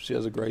 generally. She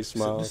has a great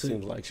smile.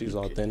 Seems like she's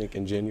authentic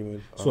and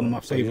genuine. It's one of my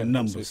so favorite yeah,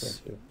 numbers.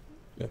 so yeah.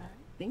 Yeah.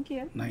 Thank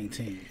you.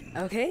 19.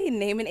 Okay.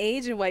 Name and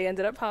age and why you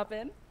ended up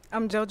popping.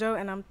 I'm JoJo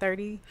and I'm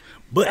 30.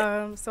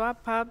 But so I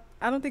popped.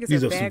 I don't think it's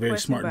these a are some bad very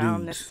question, smart but I don't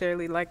dudes.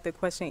 necessarily like the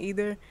question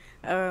either.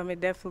 It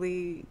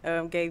definitely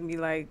gave me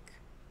like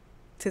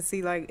to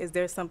see like is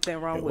there something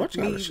wrong Hey, with watch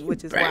out, me, she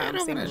which is why bad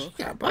I'm over there. single.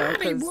 She got body,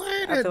 'Cause boy,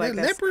 I that feel like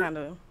that's leopard. kind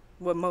of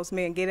what most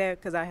men get at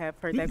because I have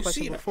heard You that can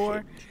question see that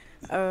before.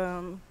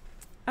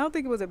 I don't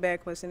think it was a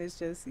bad question. It's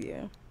just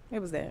yeah, it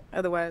was that.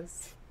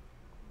 Otherwise,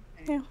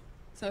 yeah.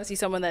 So is he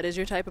someone that is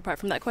your type apart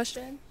from that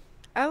question?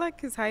 I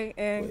like his height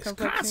and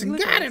complexion. Wisconsin He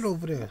look got nice. it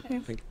over there. Yeah.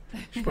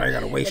 She probably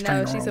got a waist And now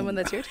trainer is she on. someone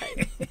that's your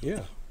type?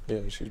 Yeah,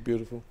 she's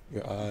beautiful.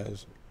 Your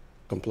eyes,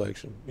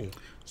 complexion. Yeah.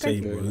 Say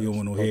you, Very boy, you don't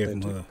want no nice. hair from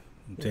Authentic. her.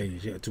 I'm telling you,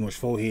 she got too much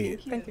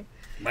forehead. Thank you.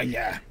 My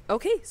yeah.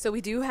 Okay. So we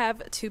do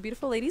have two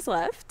beautiful ladies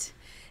left.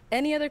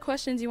 Any other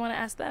questions you want to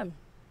ask them?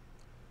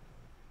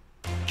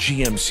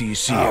 GMC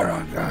Sierra. Oh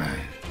my God.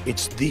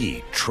 It's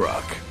the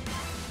truck.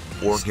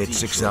 Or get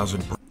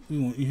 6,000.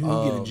 You get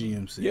a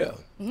GMC. Yeah.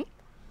 Mm-hmm.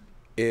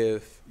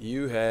 If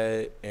you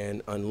had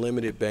an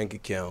unlimited bank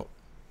account,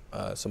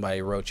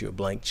 somebody wrote you a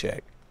blank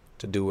check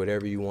to do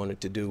whatever you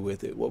wanted to do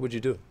with it, what would you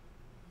do?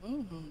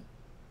 Mm-hmm.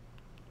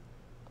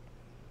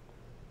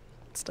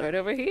 Start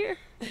over here.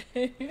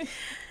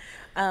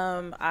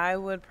 I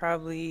would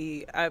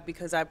probably,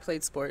 because I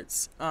played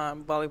sports,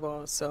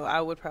 volleyball, so I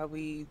would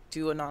probably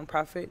do a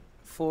nonprofit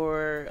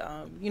for,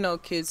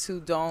 kids who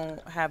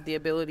don't have the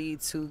ability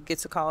to get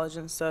to college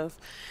and stuff,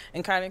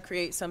 and kind of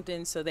create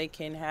something so they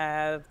can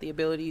have the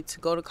ability to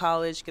go to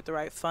college, get the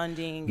right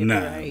funding, get the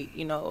right,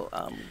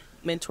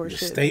 mentorship.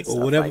 The state and stuff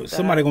or whatever. like that.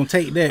 Somebody gonna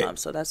take that.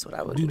 So that's what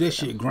I would do. That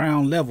shit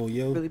ground level,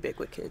 yo. Really big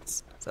with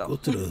kids. So go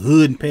to the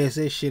hood and pass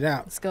that shit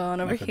out. Let's go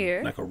on over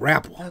here. Like a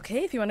rapper.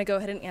 Okay, if you want to go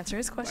ahead and answer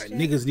his question.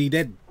 Like, niggas need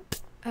that.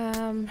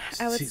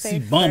 I would say see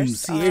bums,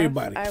 first see off,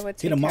 everybody. I would Hit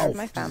take them care off. of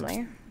my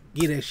family.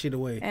 Get that shit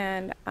away.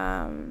 And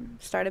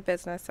start a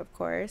business, of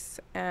course,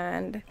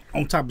 and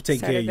on top of taking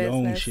start care a of your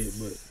own business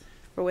shit, but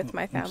for with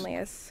my family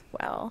as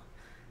well,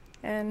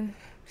 and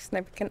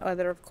significant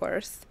other, of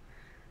course.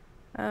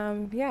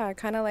 Yeah,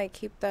 kind of like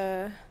keep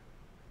the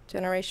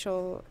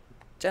generational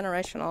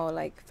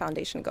like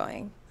foundation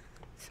going.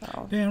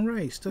 So damn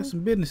right, start some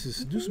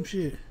businesses, do some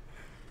shit.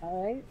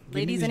 All right, Give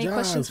ladies, niggas any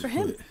questions jobs, for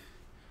him? but-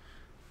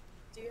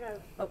 Do you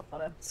have? Oh,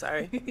 hold on.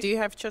 Sorry. Do you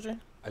have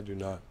children? I do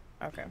not.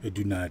 Okay. I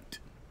do not.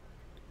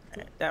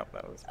 That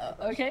was.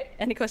 Okay.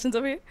 Any questions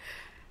over here?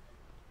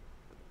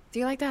 Do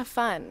you like to have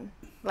fun?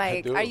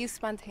 Like, do. are you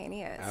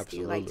spontaneous? Do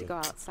you like to go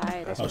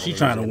outside? That's Oh, what she I'm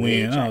trying to saying.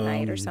 win. Beach at Oh,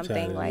 night or I'm something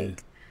tired of like.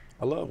 this.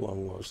 I love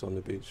long walks on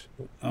the beach.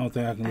 I don't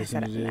think I can I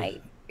listen said to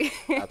at this.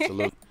 night.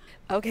 Absolutely.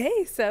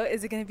 Okay. So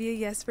is it going to be a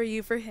yes for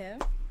you for him?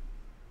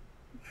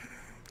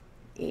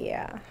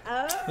 Yeah.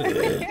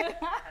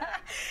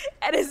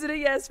 And is it a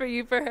yes for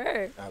you for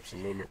her?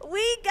 Absolutely.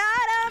 We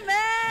got a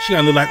man. She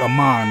gotta look like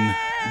Amon.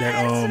 That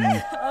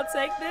I'll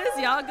take this.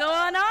 Y'all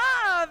going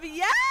off.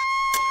 Yeah.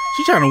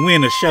 she trying to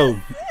win the show.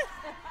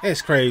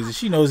 That's crazy.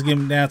 She knows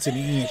getting down to the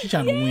end. She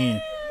trying to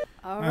win.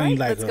 All I right. ain't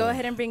like Let's go her.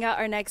 ahead and bring out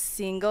our next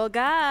single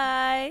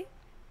guy.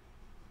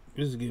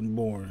 This is getting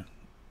boring.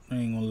 I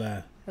ain't gonna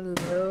lie.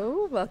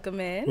 Hello. Welcome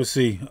in. Let's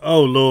see.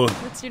 Oh Lord.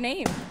 What's your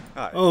name?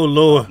 Hi. Oh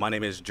Lord. My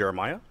name is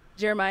Jeremiah.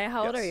 Jeremiah.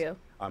 How old Yes. are you?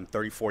 I'm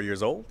 34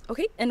 years old.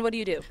 Okay. And what do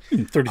you do?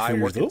 34 I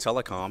years work in old.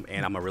 telecom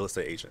and I'm a real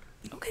estate agent.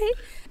 Okay.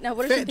 Now,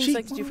 what are Fat some things you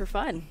like cheek to do for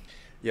fun?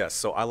 Yes,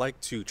 so I like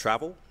to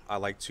travel. I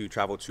like to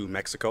travel to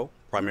Mexico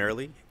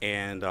primarily,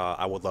 and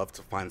I would love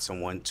to find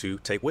someone to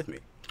take with me.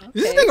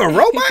 Is this nigga a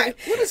robot?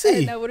 What is he?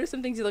 And now, what are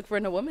some things you look for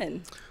in a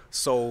woman?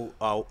 So,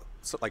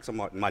 like some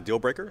of my deal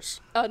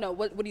breakers. Oh no.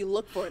 What do you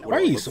look for in a What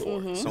do I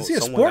woman? look for? Is he a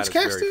Someone that is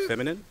sportscaster? very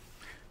feminine,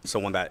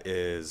 someone that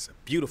is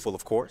beautiful,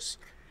 of course.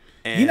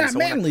 And He not someone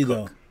that can manly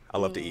cook. though. I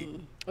love to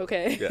eat.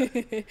 Okay. Yeah. Do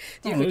you Oh, cook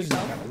this is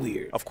yourself? kind of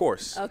weird. Of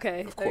course.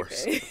 Okay. Of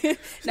course. Okay.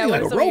 Now, what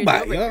like are a some of your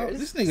robot, deal yo. breakers?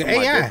 This Some nigga of my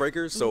deal AI.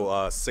 breakers,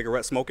 so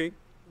cigarette smoking,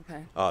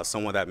 Okay.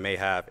 someone that may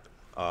have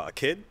a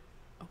kid,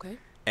 Okay.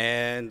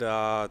 and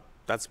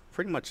that's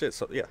pretty much it.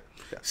 So yeah.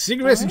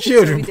 Cigarettes and Alright,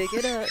 children. So we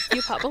did get a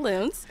few pop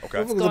balloons. Okay.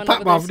 Let's Motherfuckers go on pop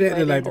over off this. that, Why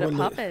they're they like, ended up oh,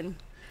 look. popping.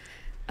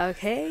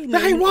 Okay. Now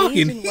he name, walking.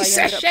 age, and He why you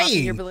ended up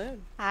popping your sashaying.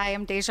 balloon. Hi,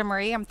 I'm Deja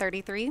Marie. I'm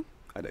 33.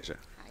 Hi, Deja.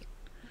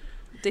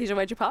 Deja,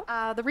 why'd you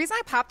pop? The reason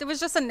I popped, it was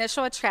just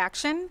initial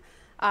attraction.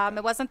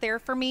 It wasn't there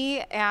for me,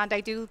 and I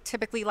do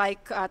typically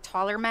like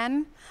taller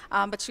men,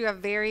 but you have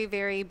very,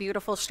 very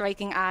beautiful,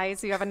 striking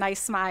eyes. You have a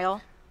nice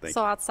smile. Thank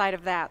So you. outside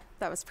of that,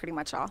 that was pretty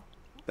much all.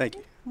 Thank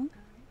you.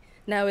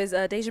 Now, is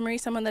Deja Marie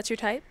someone that's your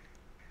type?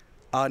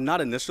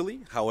 Not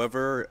initially.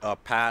 However,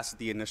 past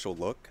the initial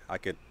look, I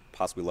could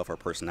possibly love her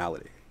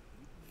personality.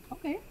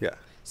 Okay. Yeah.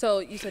 So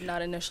you said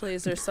not initially.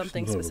 Is there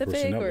something Love her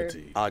specific or?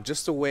 personality.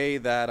 Just the way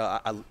that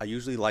I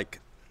usually like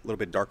a little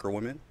bit darker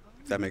women,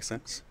 if that makes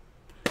sense.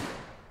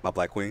 My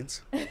black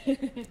queens.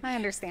 I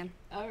understand.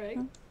 All right.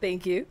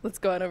 Thank you. Let's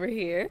go on over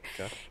here.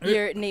 Okay.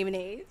 Your name and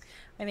age.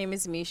 My name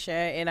is Misha,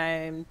 and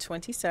I'm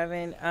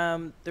 27.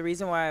 The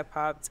reason why I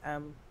popped,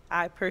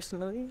 I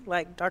personally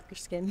like darker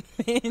skinned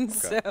men.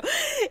 So,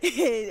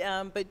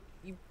 but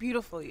you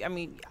beautiful. I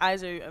mean,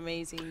 eyes are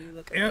amazing. You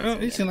look Yeah,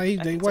 amazing. it seem like and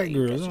they I can white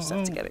tell you girls. got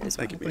yourself I together as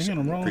well. Thank you, They Misha. on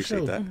the wrong Appreciate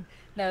show. that.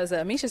 Now, is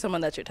Misha someone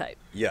that's your type?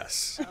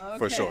 Yes,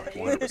 for sure,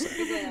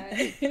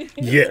 100%.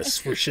 Yes,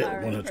 for sure, All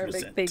right, 100%.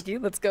 perfect. Thank you.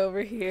 Let's go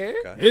over here.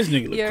 Okay. This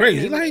nigga look Your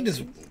crazy. name Like and this.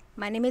 age.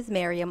 My name is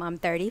Miriam. I'm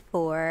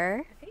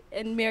 34.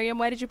 And Miriam,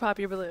 why did you pop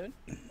your balloon?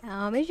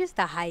 It's just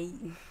the height,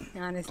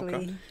 honestly.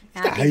 Okay.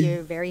 I the think height.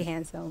 you're very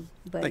handsome,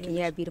 but Thank and you.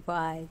 you have beautiful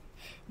eyes.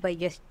 But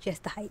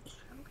just the height.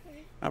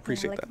 I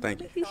appreciate like that.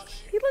 Thank you.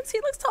 He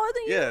looks taller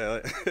than you.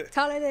 Yeah.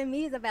 Taller than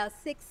me is about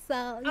 6,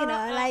 like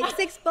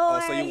 6'4".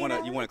 Oh, so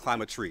you wanna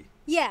climb a tree?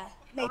 Yeah.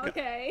 Like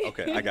Okay.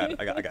 Okay, I got you.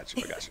 I got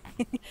you.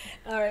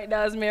 All right.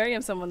 Now, is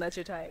Miriam someone that's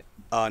your type?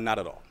 Not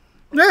at all.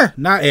 Yeah,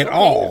 not at Okay,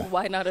 all.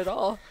 Why not at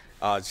all?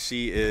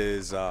 She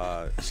is.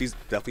 She's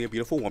definitely a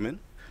beautiful woman.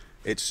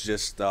 It's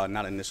just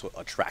not initial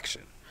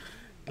attraction.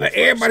 Like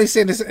everybody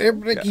said this.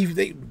 Everybody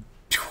they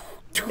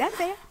That's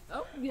it.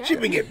 Oh, yeah. she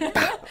been getting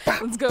pop,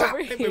 pop, Let's go pop.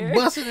 over They been here.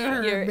 busting at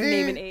her, Your man.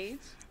 name and age.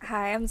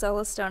 Hi, I'm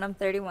Zola Stone. I'm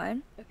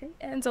 31. Okay.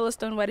 And Zola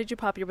Stone, why did you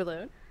pop your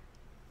balloon?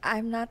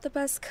 I'm not the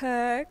best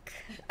cook.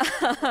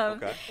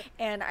 Okay.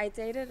 And I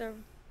dated a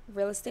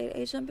real estate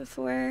agent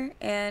before,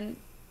 and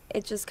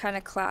it just kind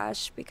of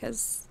clashed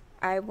because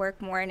I work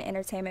more in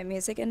entertainment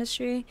music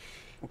industry.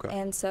 Okay.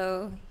 And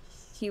so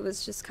he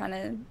was just kind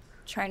of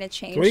trying to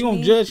change So you gonna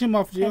me judge him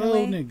off the in a old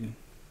way. nigga?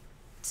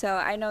 So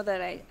I know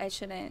that I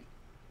shouldn't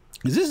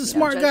Is this a know,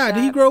 smart judge guy? Did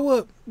he that. grow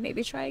up?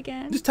 maybe try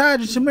again. Just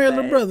tired of Shamir,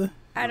 little But brother.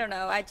 I don't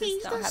know. I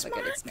just don't have a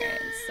good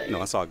experience. So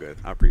No, it's all good.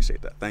 I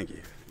appreciate that. Thank you.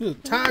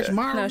 Look, Taj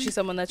Mahal. No, she's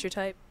someone that's your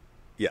type.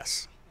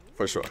 Yes,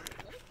 for sure.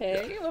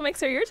 Okay. What makes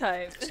her your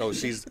type? So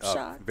she's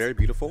Shocked. very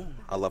beautiful.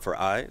 I love her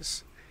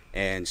eyes,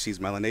 and she's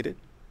melanated.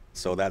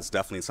 So that's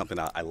definitely something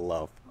I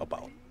love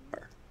about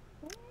her.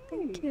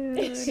 Thank you.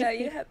 No,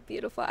 you have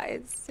beautiful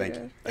eyes. Thank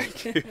too. you.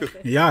 Thank you.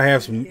 Y'all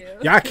have some.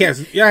 Y'all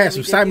cats. Y'all have some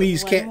We did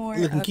Siamese get cat one more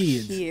looking up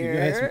kids. Y'all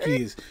had some here.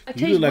 kids. I You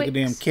chose look like a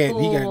damn Wix cat.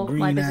 He got for green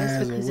my business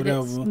eyes or because of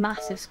whatever. its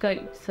massive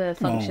scope for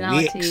Come on,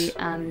 functionality Wix.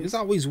 and It's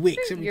always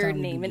Wix every Your time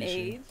we name do and this shit.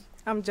 age.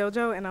 I'm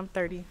JoJo and I'm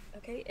 30.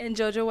 Okay. And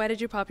Jojo, why did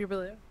you pop your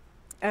balloon?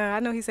 I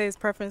know he said his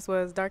preference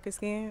was darker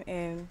skin,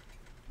 and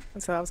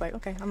so I was like,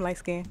 okay, I'm light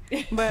skinned.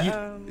 But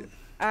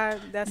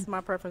That's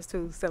my preference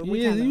too. So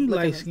we Yeah, kind of you looking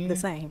light-skinned. the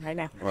same right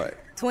now. Right.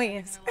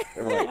 Twins.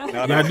 Right.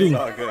 No, Y'all do. it's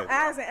all good.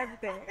 Eyes and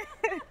everything.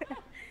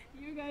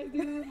 You guys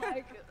do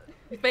like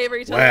favor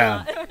each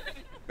Wow. other.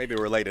 Maybe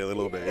related a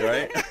little bit,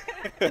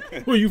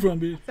 right? Where you from,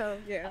 bitch? So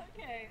yeah.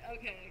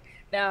 Okay.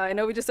 Now I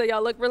know we just said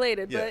y'all look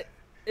related, Yeah. but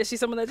is she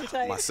someone that you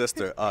type? My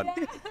sister.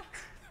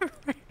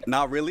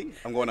 Not really.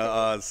 I'm going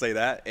to say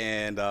that.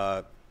 And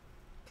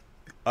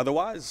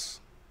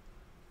otherwise,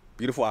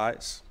 beautiful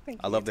eyes.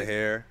 I love the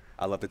hair.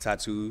 I love the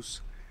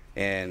tattoos.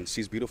 And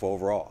she's beautiful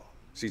overall.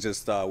 She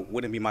just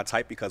wouldn't be my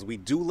type because we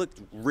do look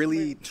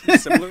really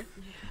similar,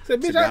 to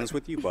be honest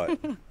with you. But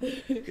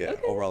yeah,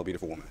 overall, a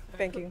beautiful woman.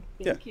 Thank you.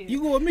 Yeah.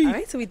 You go with me. All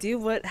right, so we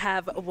do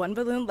have one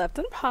balloon left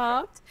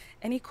unpopped.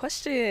 Any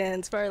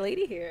questions for our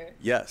lady here?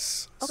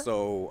 Yes.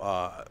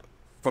 So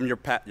from your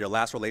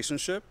last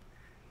relationship,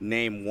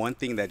 name one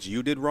thing that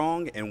you did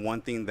wrong and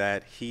one thing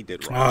that he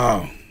did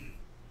wrong.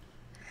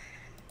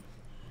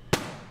 Oh.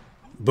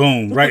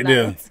 Boom, right Not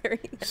there. answering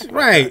that.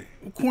 Right.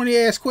 Corny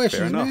ass Fair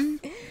questions, enough. man.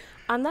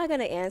 I'm not going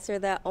to answer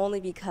that only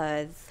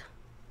because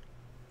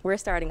we're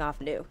starting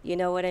off new. You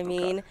know what I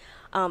mean?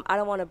 I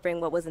don't want to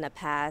bring what was in the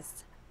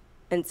past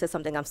into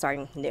something I'm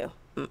starting new.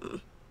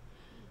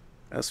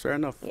 That's fair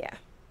enough. Yeah.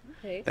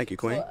 Okay. Thank you,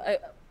 Queen. So,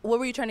 what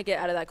were you trying to get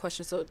out of that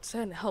question? So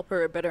to help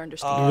her better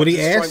understand. What he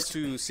just asked?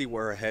 trying to see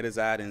where her head is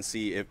at and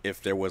see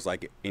if there was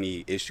like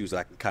any issues that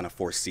I can kind of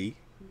foresee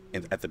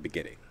at the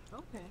beginning.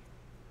 Okay.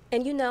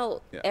 And you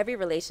know, Yeah. every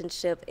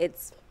relationship,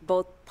 it's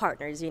both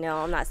partners. You know,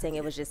 I'm not saying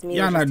it was just me.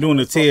 Y'all it was not just doing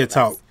the both of TED us.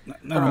 Talk.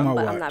 Not on my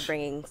But watch. I'm not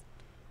bringing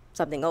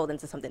something old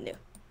into something new.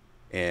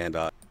 And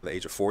the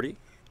age of 40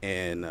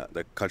 in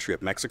the country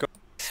of Mexico.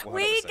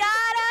 We got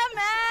a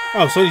man.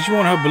 Oh, so you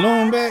want her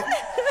balloon back?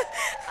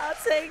 I'll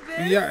take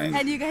this. Yeah,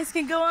 and you guys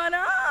can go on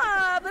up.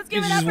 Let's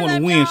give Bitch it up just for want to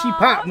them, win. She y'all.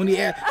 popped when he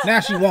asked. Now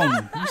she won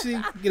him. You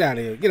see? Get out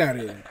of here. Get out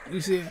of here.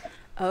 You see?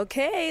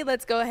 Okay,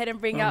 let's go ahead and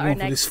bring I'm out our going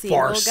for next this single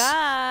farce.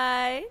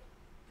 guy.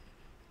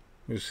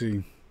 Let's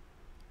see.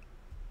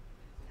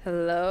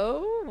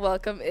 Hello,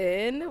 welcome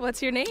in.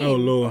 What's your name? Oh,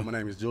 Lord. My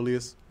name is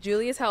Julius.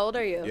 Julius, how old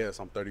are you? Yes,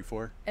 I'm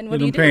 34. And what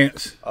do you do? Man,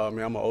 I'm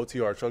an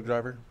OTR truck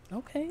driver.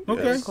 Okay.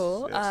 Okay. Very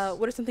cool. Yes.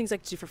 What are some things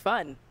like to do for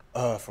fun?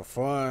 For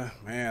fun,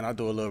 man, I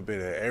do a little bit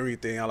of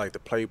everything. I like to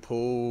play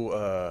pool,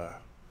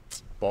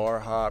 bar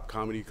hop,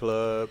 comedy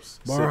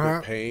clubs, Bar sip and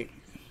hop. paint,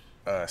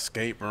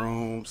 escape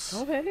rooms.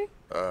 Okay.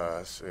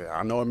 Shit,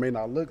 I know it may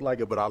not look like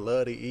it, but I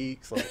love to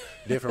eat. So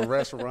different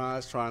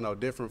restaurants, trying out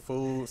different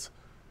foods.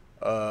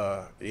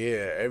 Yeah,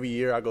 every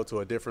year I go to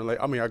a different.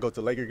 I go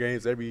to Laker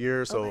games every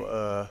year.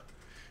 So,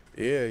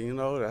 yeah, you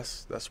know,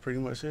 that's pretty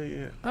much it.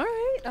 Yeah. All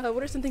right.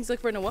 What are some things to look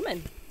for in a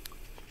woman?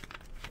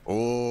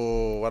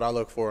 Oh, what I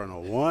look for in a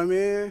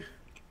woman?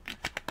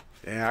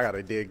 Damn, I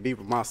gotta dig deep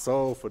in my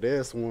soul for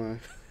this one.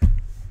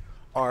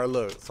 All right,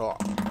 look. So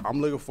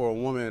I'm looking for a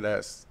woman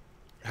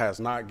has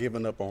not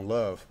given up on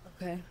love.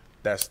 Okay.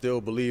 That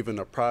still believe in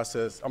the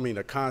process. I mean,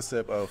 the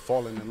concept of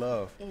falling in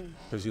love.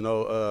 Because you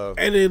know,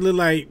 And they look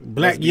like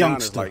black let's be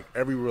honest, youngster. like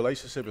every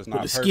relationship is not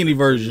the perfect. skinny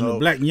version of you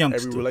black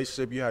youngster. Every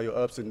relationship you have your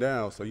ups and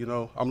downs. So you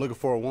know, I'm looking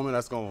for a woman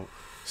that's gonna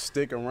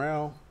stick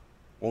around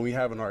when we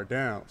having our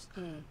downs.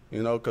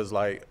 You know, because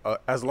like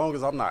as long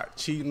as I'm not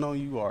cheating on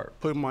you or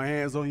putting my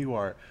hands on you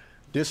or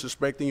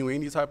disrespecting you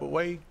any type of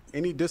way,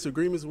 any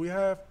disagreements we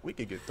have, we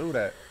can get through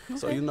that.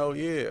 So you know,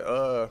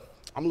 yeah,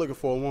 I'm looking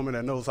for a woman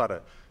that knows how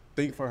to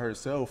think for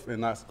herself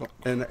and that's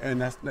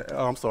and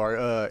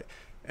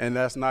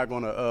that's not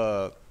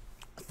gonna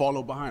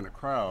follow behind the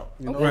crowd.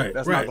 You know, Right,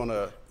 that's right. not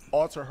gonna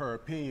alter her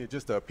opinion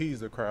just to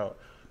appease the crowd.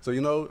 So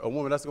you know, a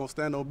woman that's gonna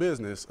stand on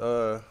business.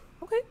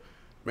 Okay.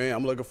 Man,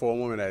 I'm looking for a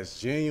woman that's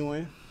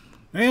genuine.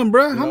 Damn,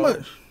 bro, you how know,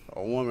 much?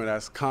 A woman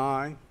that's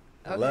kind,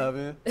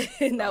 loving.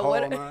 Now the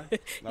what? whole nine.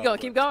 You gonna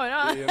keep going,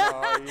 huh? Yeah,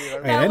 nah, yeah.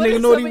 Hey, that nigga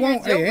know what he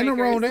want. Hey, ain't no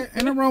wrong with that.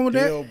 Ain't no wrong with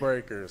that. Deal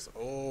breakers.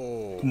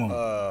 Oh, Come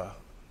on.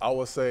 I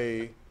would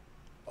say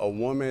a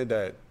woman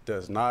that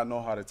does not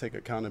know how to take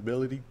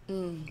accountability.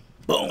 Boom.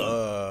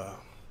 A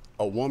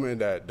woman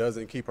that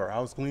doesn't keep her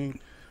house clean.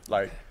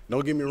 Like,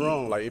 don't get me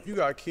wrong. Like, if you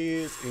got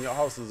kids and your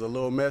house is a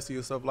little messy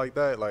and stuff like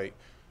that, like,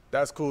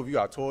 that's cool if you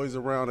got toys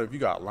around, or if you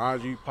got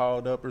laundry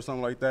piled up or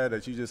something like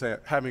that you just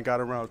haven't got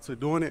around to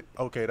doing it.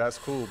 Okay, that's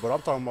cool. But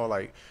I'm talking about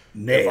like,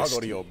 if I go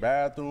to your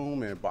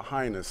bathroom and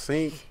behind the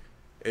sink,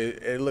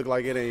 it look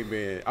like it ain't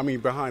been. I mean,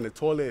 behind the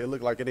toilet, it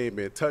look like it ain't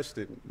been touched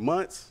in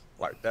months.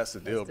 Like that's a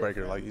deal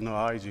breaker. Like, you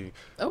know, IG.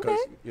 Okay.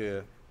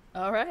 Yeah.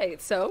 All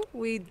right. So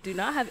we do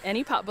not have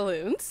any pop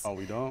balloons. Oh,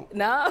 we don't?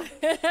 No.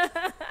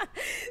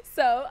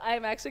 So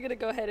I'm actually gonna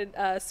go ahead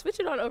and switch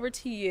it on over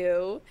to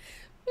you.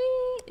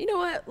 You know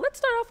what? Let's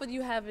start off with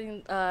you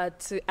having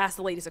to ask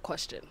the ladies a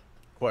question.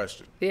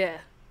 Question. Yeah.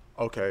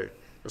 Okay.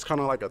 It's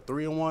kind of like a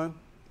 3-in-1,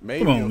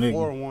 maybe Come a on, nigga.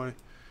 4-in-1,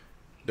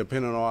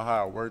 depending on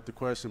how I word the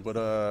question.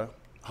 But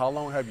how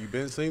long have you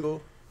been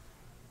single?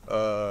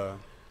 How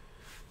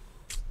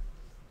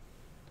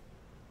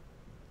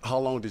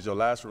long did your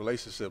last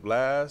relationship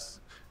last?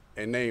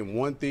 And name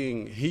one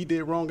thing he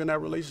did wrong in that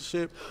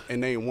relationship,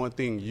 and name one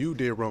thing you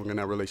did wrong in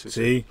that relationship.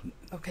 See?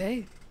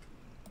 Okay.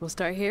 We'll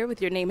start here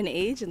with your name and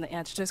age and the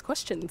answer to his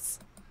questions.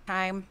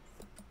 Time.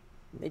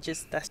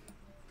 That's.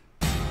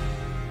 I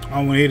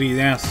don't want to hear these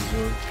answers,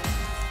 bro.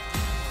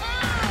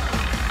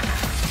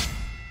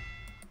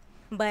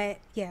 But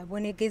yeah,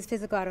 when it gets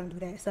physical, I don't do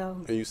that.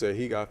 So. And you said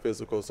he got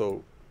physical.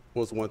 So,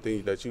 what's one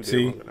thing that you did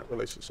wrong in that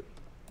relationship?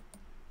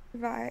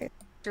 Right.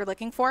 You're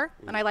looking for,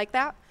 and I like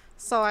that.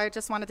 So I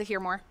just wanted to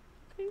hear more.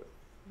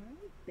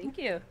 Thank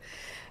you.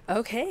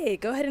 Okay,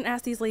 go ahead and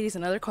ask these ladies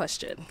another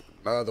question.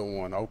 Another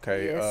one.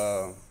 Okay.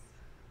 Yes.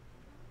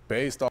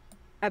 Based off.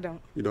 I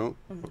don't. You don't?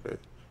 Okay.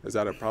 Is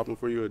that a problem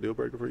for you? A deal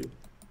breaker for you?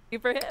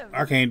 For him.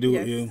 I can't do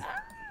it, Yes.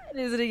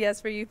 you. Is it a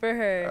yes for you for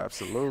her?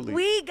 Absolutely.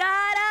 We got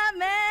a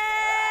match!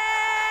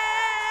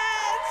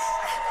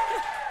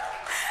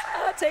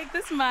 I'll take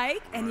this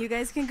mic, and you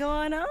guys can go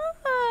on up.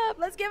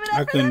 Let's give it up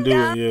I for couldn't them, do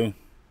guys. it, yo.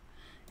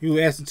 You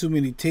were asking too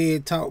many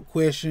TED Talk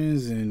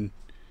questions, and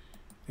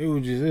it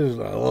was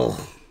like,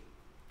 oh.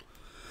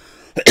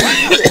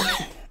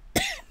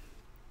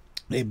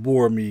 They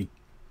bore me.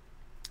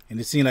 And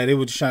it seemed like they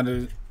were just trying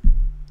to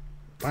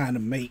find a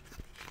mate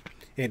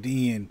at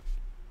the end.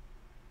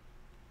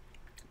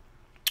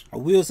 I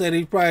will say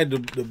they probably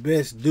the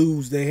best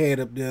dudes they had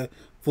up there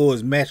for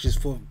his matches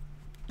for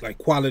like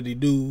quality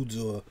dudes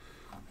or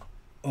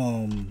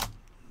the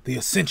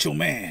essential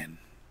man.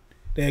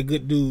 They had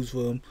good dudes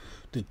for them.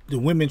 The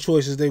women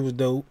choices, they was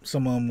dope.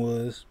 Some of them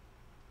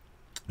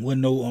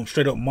wasn't no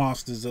straight up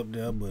monsters up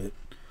there, but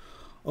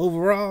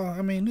overall,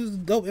 I mean, this is a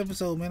dope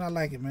episode, man. I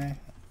like it, man.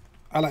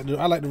 I like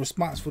the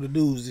response for the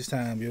dudes this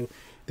time, yo.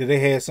 That they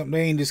had something.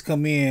 They ain't just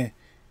come in,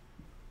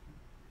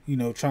 you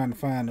know, trying to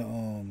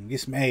find get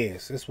some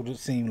ass. That's what it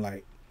seemed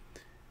like.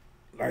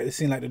 Like it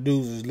seemed like the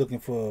dudes was looking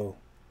for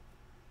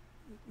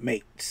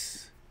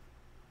mates.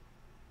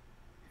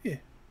 Yeah.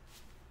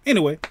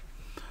 Anyway,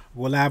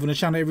 we're live on the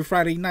channel every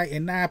Friday night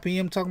at 9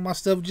 p.m. talking about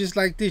stuff just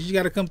like this. You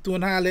got to come through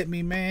and holler at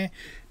me, man.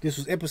 This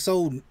was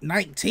episode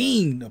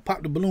 19 of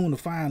Pop the Balloon to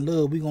Find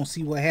Love. We're going to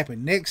see what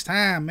happened next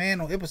time,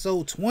 man, on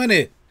episode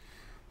 20.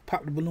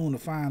 Pop the Balloon to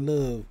Find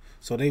Love.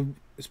 So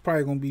it's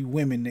probably going to be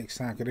women next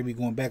time because they be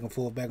going back and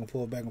forth, back and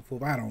forth, back and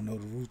forth. I don't know,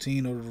 the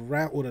routine or the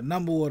route or the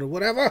number or the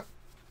whatever.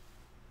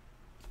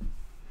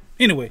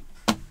 Anyway,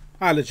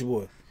 I'll let your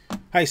boy.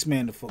 Heist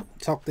Man Da Foe.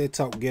 Talk that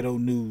talk, ghetto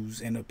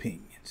news and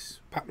opinions.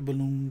 Pop the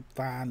Balloon,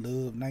 Find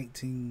Love,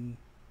 19.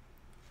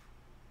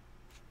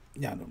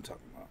 Y'all know what I'm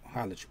talking about.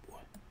 Holla at your boy.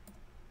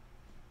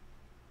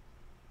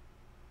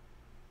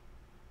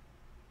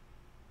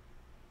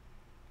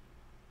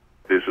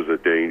 This is a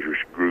dangerous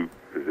groups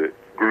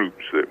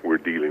that we're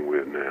dealing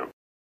with now.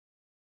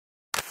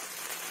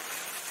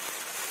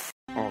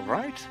 All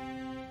right.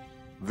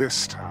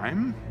 This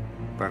time,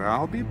 but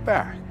I'll be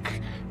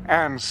back,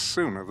 and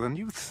sooner than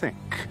you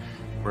think.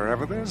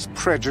 Wherever there's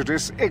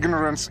prejudice,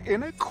 ignorance,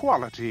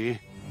 inequality,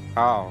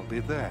 I'll be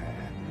there.